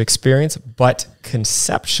need lots of experience, but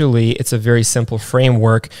conceptually it's a very simple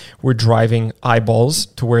framework. We're driving eyeballs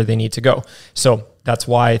to where they need to go. So that's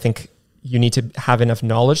why I think you need to have enough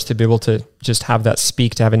knowledge to be able to just have that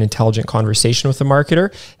speak, to have an intelligent conversation with the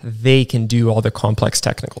marketer. They can do all the complex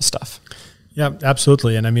technical stuff. Yeah,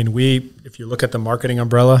 absolutely. And I mean, if you look at the marketing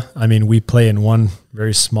umbrella, I mean, we play in one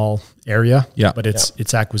very small area, but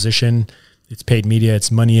it's acquisition, it's paid media,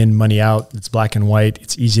 it's money in, money out, it's black and white,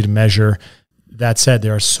 it's easy to measure. That said,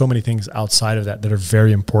 there are so many things outside of that are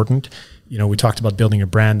very important. You know, we talked about building a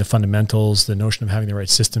brand, the fundamentals, the notion of having the right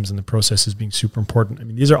systems and the processes being super important. I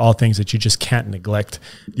mean, these are all things that you just can't neglect.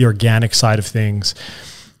 The organic side of things.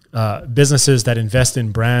 Businesses that invest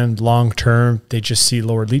in brand long term, they just see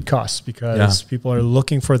lower lead costs because people are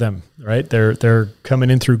looking for them, right? They're coming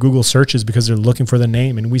in through Google searches because they're looking for the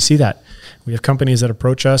name, and we see that. We have companies that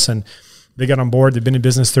approach us and they get on board. They've been in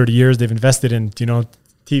business 30 years. They've invested in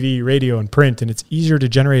TV, radio, and print, and it's easier to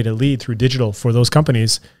generate a lead through digital for those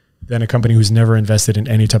companies than a company who's never invested in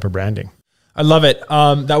any type of branding. I love it.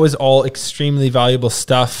 That was all extremely valuable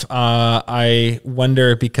stuff. I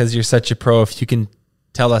wonder, because you're such a pro, if you can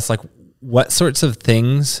tell us, like, what sorts of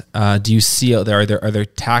things do you see out there? Are there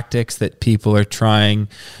tactics that people are trying?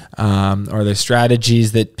 Are there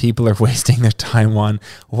strategies that people are wasting their time on?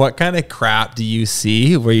 What kind of crap do you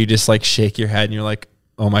see where you just like shake your head and you're like,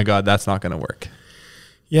 oh my God, that's not going to work?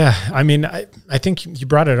 Yeah, I mean, I think you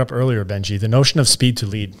brought it up earlier, Benji, the notion of speed to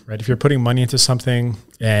lead, right? If you're putting money into something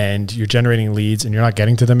and you're generating leads and you're not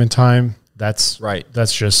getting to them in time, that's right.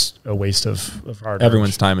 That's just a waste of hard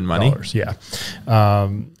everyone's time and money. Dollars. Yeah.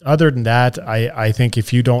 Other than that, I think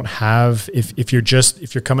if you don't have, if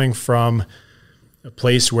you're coming from a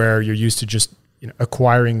place where you're used to just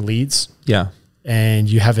acquiring leads, and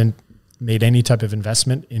you haven't made any type of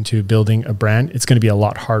investment into building a brand, it's going to be a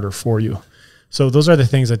lot harder for you. So those are the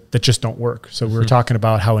things that just don't work. So we were talking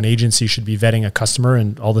about how an agency should be vetting a customer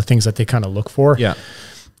and all the things that they kind of look for. Yeah.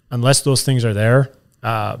 Unless those things are there,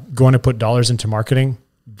 going to put dollars into marketing,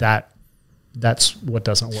 that's what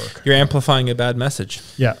doesn't work. You're amplifying a bad message.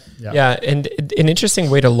 Yeah. And an interesting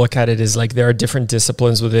way to look at it is like there are different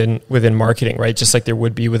disciplines within marketing, right? Just like there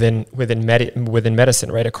would be within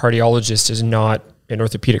medicine, right? A cardiologist is not an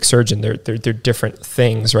orthopedic surgeon. They're different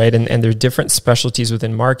things, right? And there are different specialties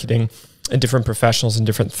within marketing and different professionals and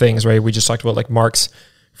different things, right? We just talked about like Mark's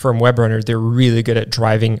firm WebRunner. They're really good at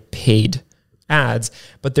driving paid ads,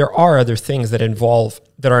 but there are other things that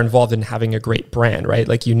are involved in having a great brand, right?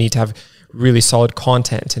 Like you need to have really solid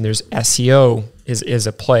content, and there's SEO is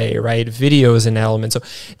a play, right? Video is an element. So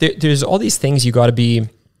there's all these things you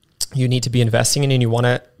need to be investing in, and you want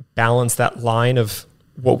to balance that line of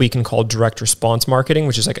what we can call direct response marketing,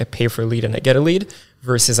 which is like I pay for a lead and I get a lead,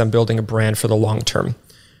 versus I'm building a brand for the long term,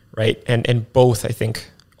 right? And both I think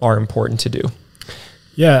are important to do.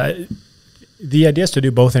 Yeah. The idea is to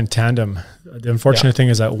do both in tandem. The unfortunate thing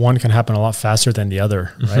is that one can happen a lot faster than the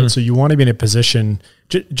other, right? So you want to be in a position,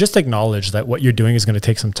 just acknowledge that what you're doing is going to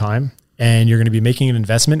take some time, and you're going to be making an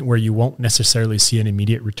investment where you won't necessarily see an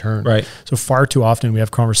immediate return. Right. So far too often we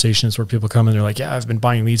have conversations where people come and they're like, yeah, I've been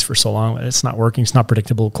buying leads for so long. It's not working. It's not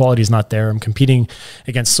predictable. Quality is not there. I'm competing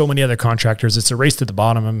against so many other contractors. It's a race to the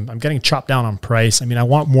bottom. I'm getting chopped down on price. I mean, I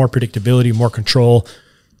want more predictability, more control.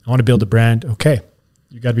 I want to build a brand. Okay.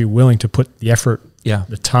 You got to be willing to put the effort,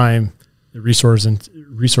 the time, the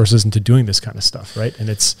resources into doing this kind of stuff, right? And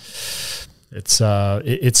it's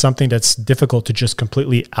something that's difficult to just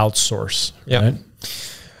completely outsource. Yeah. Right?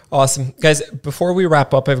 Awesome. Guys, before we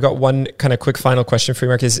wrap up, I've got one kind of quick final question for you,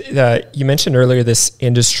 Mark. Is you mentioned earlier this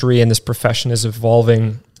industry and this profession is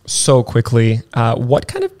evolving so quickly. What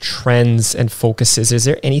kind of trends and focuses? Is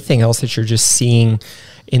there anything else that you're just seeing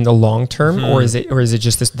in the long term, or is it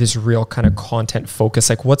just this real kind of content focus?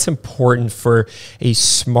 Like, what's important for a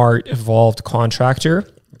smart, evolved contractor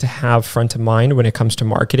to have front of mind when it comes to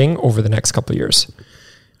marketing over the next couple of years?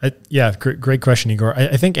 Great question, Igor.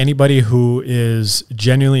 I think anybody who is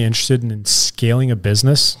genuinely interested in scaling a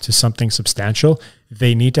business to something substantial,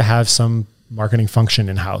 they need to have some marketing function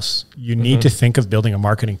in-house. You need to think of building a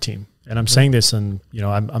marketing team. And I'm saying this, and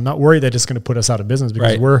I'm not worried that it's going to put us out of business,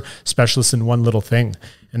 because we're specialists in one little thing,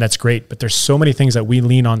 and that's great. But there's so many things that we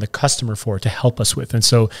lean on the customer for to help us with. And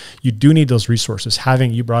so you do need those resources.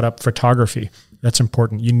 You brought up photography. That's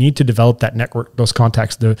important. You need to develop that network, those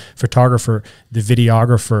contacts, the photographer, the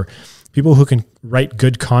videographer, people who can write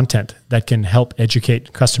good content that can help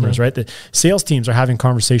educate customers, right? The sales teams are having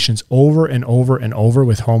conversations over and over and over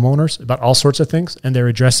with homeowners about all sorts of things, and they're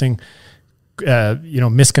addressing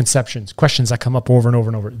misconceptions, questions that come up over and over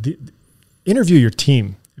and over. Interview your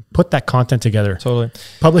team, put that content together,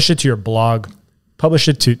 publish it to your blog, publish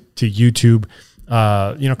it to YouTube,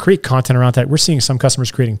 create content around that. We're seeing some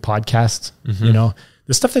customers creating podcasts,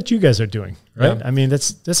 the stuff that you guys are doing, right? Yeah. I mean,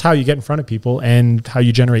 that's how you get in front of people and how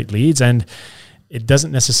you generate leads. And it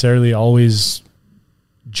doesn't necessarily always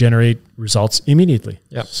generate results immediately.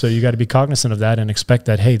 Yep. So you got to be cognizant of that and expect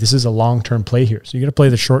that, hey, this is a long-term play here. So you got to play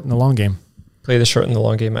the short and the long game. Play the short and the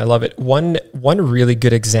long game. I love it. One really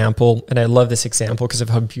good example, and I love this example because of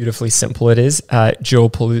how beautifully simple it is. Joe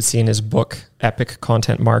Paluzzi in his book, Epic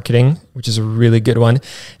Content Marketing, which is a really good one.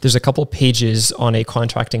 There's a couple of pages on a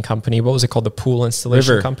contracting company. What was it called? The pool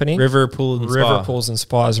installation company? River Pools and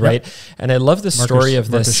Spas, right? Yep. And I love the story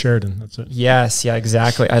of this. Marcus Sheridan, that's it. Yes, yeah,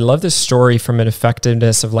 exactly. I love this story from an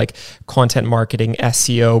effectiveness of like content marketing,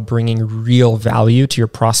 SEO, bringing real value to your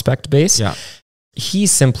prospect base. Yeah. He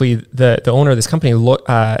simply, the owner of this company,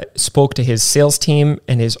 spoke to his sales team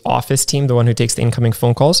and his office team, the one who takes the incoming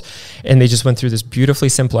phone calls. And they just went through this beautifully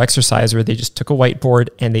simple exercise where they just took a whiteboard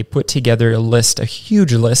and they put together a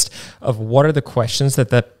huge list of what are the questions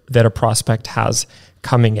that a prospect has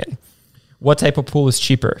coming in. What type of pool is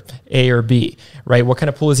cheaper, A or B, right? What kind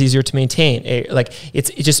of pool is easier to maintain? It's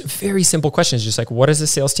just very simple questions. Just like, what is the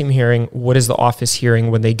sales team hearing? What is the office hearing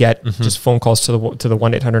when they get just phone calls to the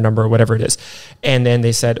 1-800 number or whatever it is? And then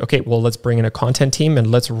they said, okay, well, let's bring in a content team and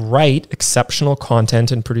let's write exceptional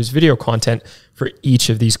content and produce video content for each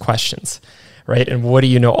of these questions. Right. And what do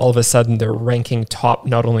you know? All of a sudden they're ranking top,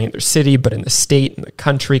 not only in their city, but in the state and the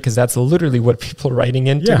country, because that's literally what people are writing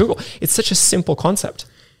into Google. It's such a simple concept.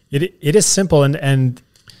 It is simple. And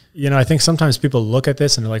I think sometimes people look at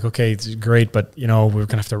this and they're like, okay, it's great, but we're going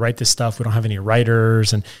to have to write this stuff. We don't have any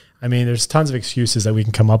writers. And I mean, there's tons of excuses that we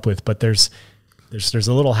can come up with, but there's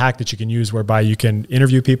a little hack that you can use whereby you can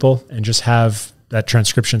interview people and just have that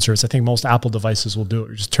transcription service. I think most Apple devices will do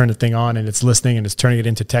it. You just turn the thing on and it's listening and it's turning it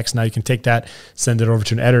into text. Now you can take that, send it over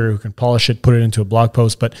to an editor who can polish it, put it into a blog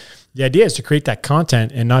post. But the idea is to create that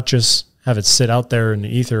content and not just have it sit out there in the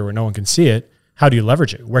ether where no one can see it. How do you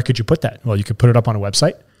leverage it? Where could you put that? Well, you could put it up on a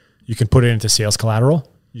website. You can put it into sales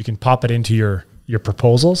collateral. You can pop it into your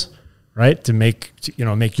proposals, right? To make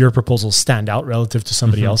your proposals stand out relative to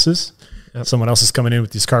somebody else's. Yep. Someone else is coming in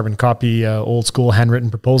with these carbon copy, old school handwritten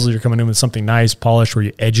proposals. You're coming in with something nice, polished, where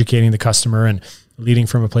you're educating the customer and leading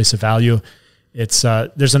from a place of value. It's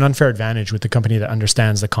there's an unfair advantage with the company that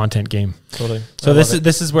understands the content game. Totally. So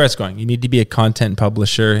this is where it's going. You need to be a content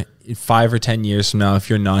publisher. 5 or 10 years from now, if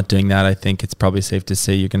you're not doing that, I think it's probably safe to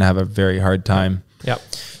say you're going to have a very hard time. Yeah.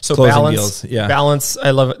 So closing deals. Balance.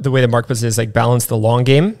 I love the way that Mark puts it, is like balance the long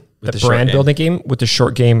game, the brand building game, with the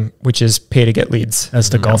short game, which is pay to get leads. That's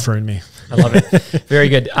the golfer in me. I love it. Very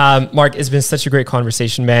good. Mark, it's been such a great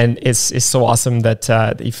conversation, man. It's so awesome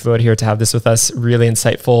that you flew out here to have this with us. Really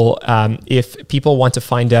insightful. If people want to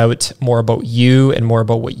find out more about you and more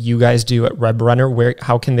about what you guys do at WebRunner,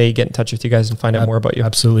 how can they get in touch with you guys and find out more about you?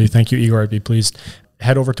 Absolutely. Thank you, Igor. I'd be pleased.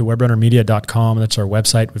 Head over to webrunnermedia.com. That's our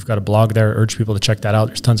website. We've got a blog there. I urge people to check that out.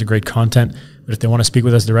 There's tons of great content. But if they want to speak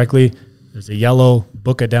with us directly, there's a yellow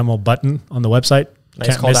book a demo button on the website. Nice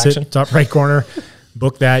Can't call miss to action. it. Top right corner.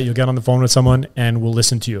 Book that. You'll get on the phone with someone and we'll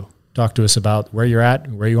listen to you. Talk to us about where you're at,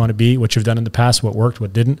 where you want to be, what you've done in the past, what worked,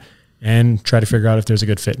 what didn't, and try to figure out if there's a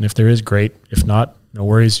good fit. And if there is, great. If not, no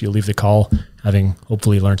worries. You'll leave the call having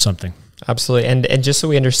hopefully learned something. Absolutely. And just so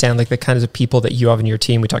we understand, like, the kinds of people that you have in your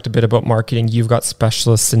team, we talked a bit about marketing. You've got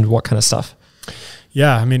specialists and what kind of stuff?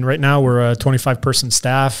 Yeah, I mean, right now we're a 25-person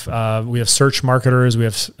staff. We have search marketers, we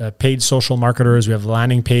have paid social marketers, we have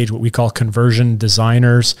landing page, what we call conversion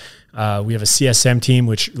designers. We have a CSM team,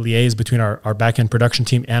 which liaises between our back-end production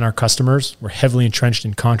team and our customers. We're heavily entrenched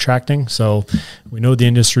in contracting, so we know the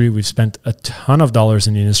industry. We've spent a ton of dollars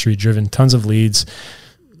in the industry, driven tons of leads.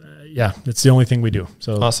 Yeah, it's the only thing we do.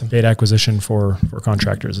 So awesome. Paid acquisition for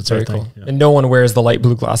contractors. It's very our cool. thing. Yeah. And no one wears the light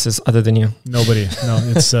blue glasses other than you. Nobody. No,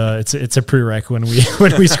 it's a prereq when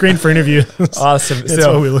we screen for interview. Awesome. That's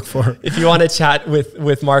what we look for. If you want to chat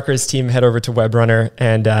with Mark or his team, head over to WebRunner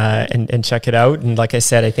and check it out. And like I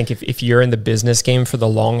said, I think if you're in the business game for the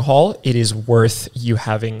long haul, it is worth you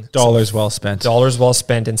having dollars well spent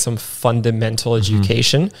and some fundamental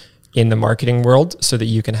education in the marketing world so that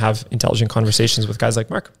you can have intelligent conversations with guys like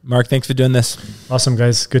Mark. Mark, thanks for doing this. Awesome,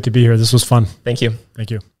 guys. Good to be here. This was fun. Thank you. Thank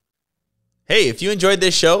you. Hey, if you enjoyed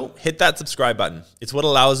this show, hit that subscribe button. It's what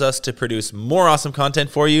allows us to produce more awesome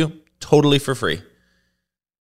content for you, totally for free.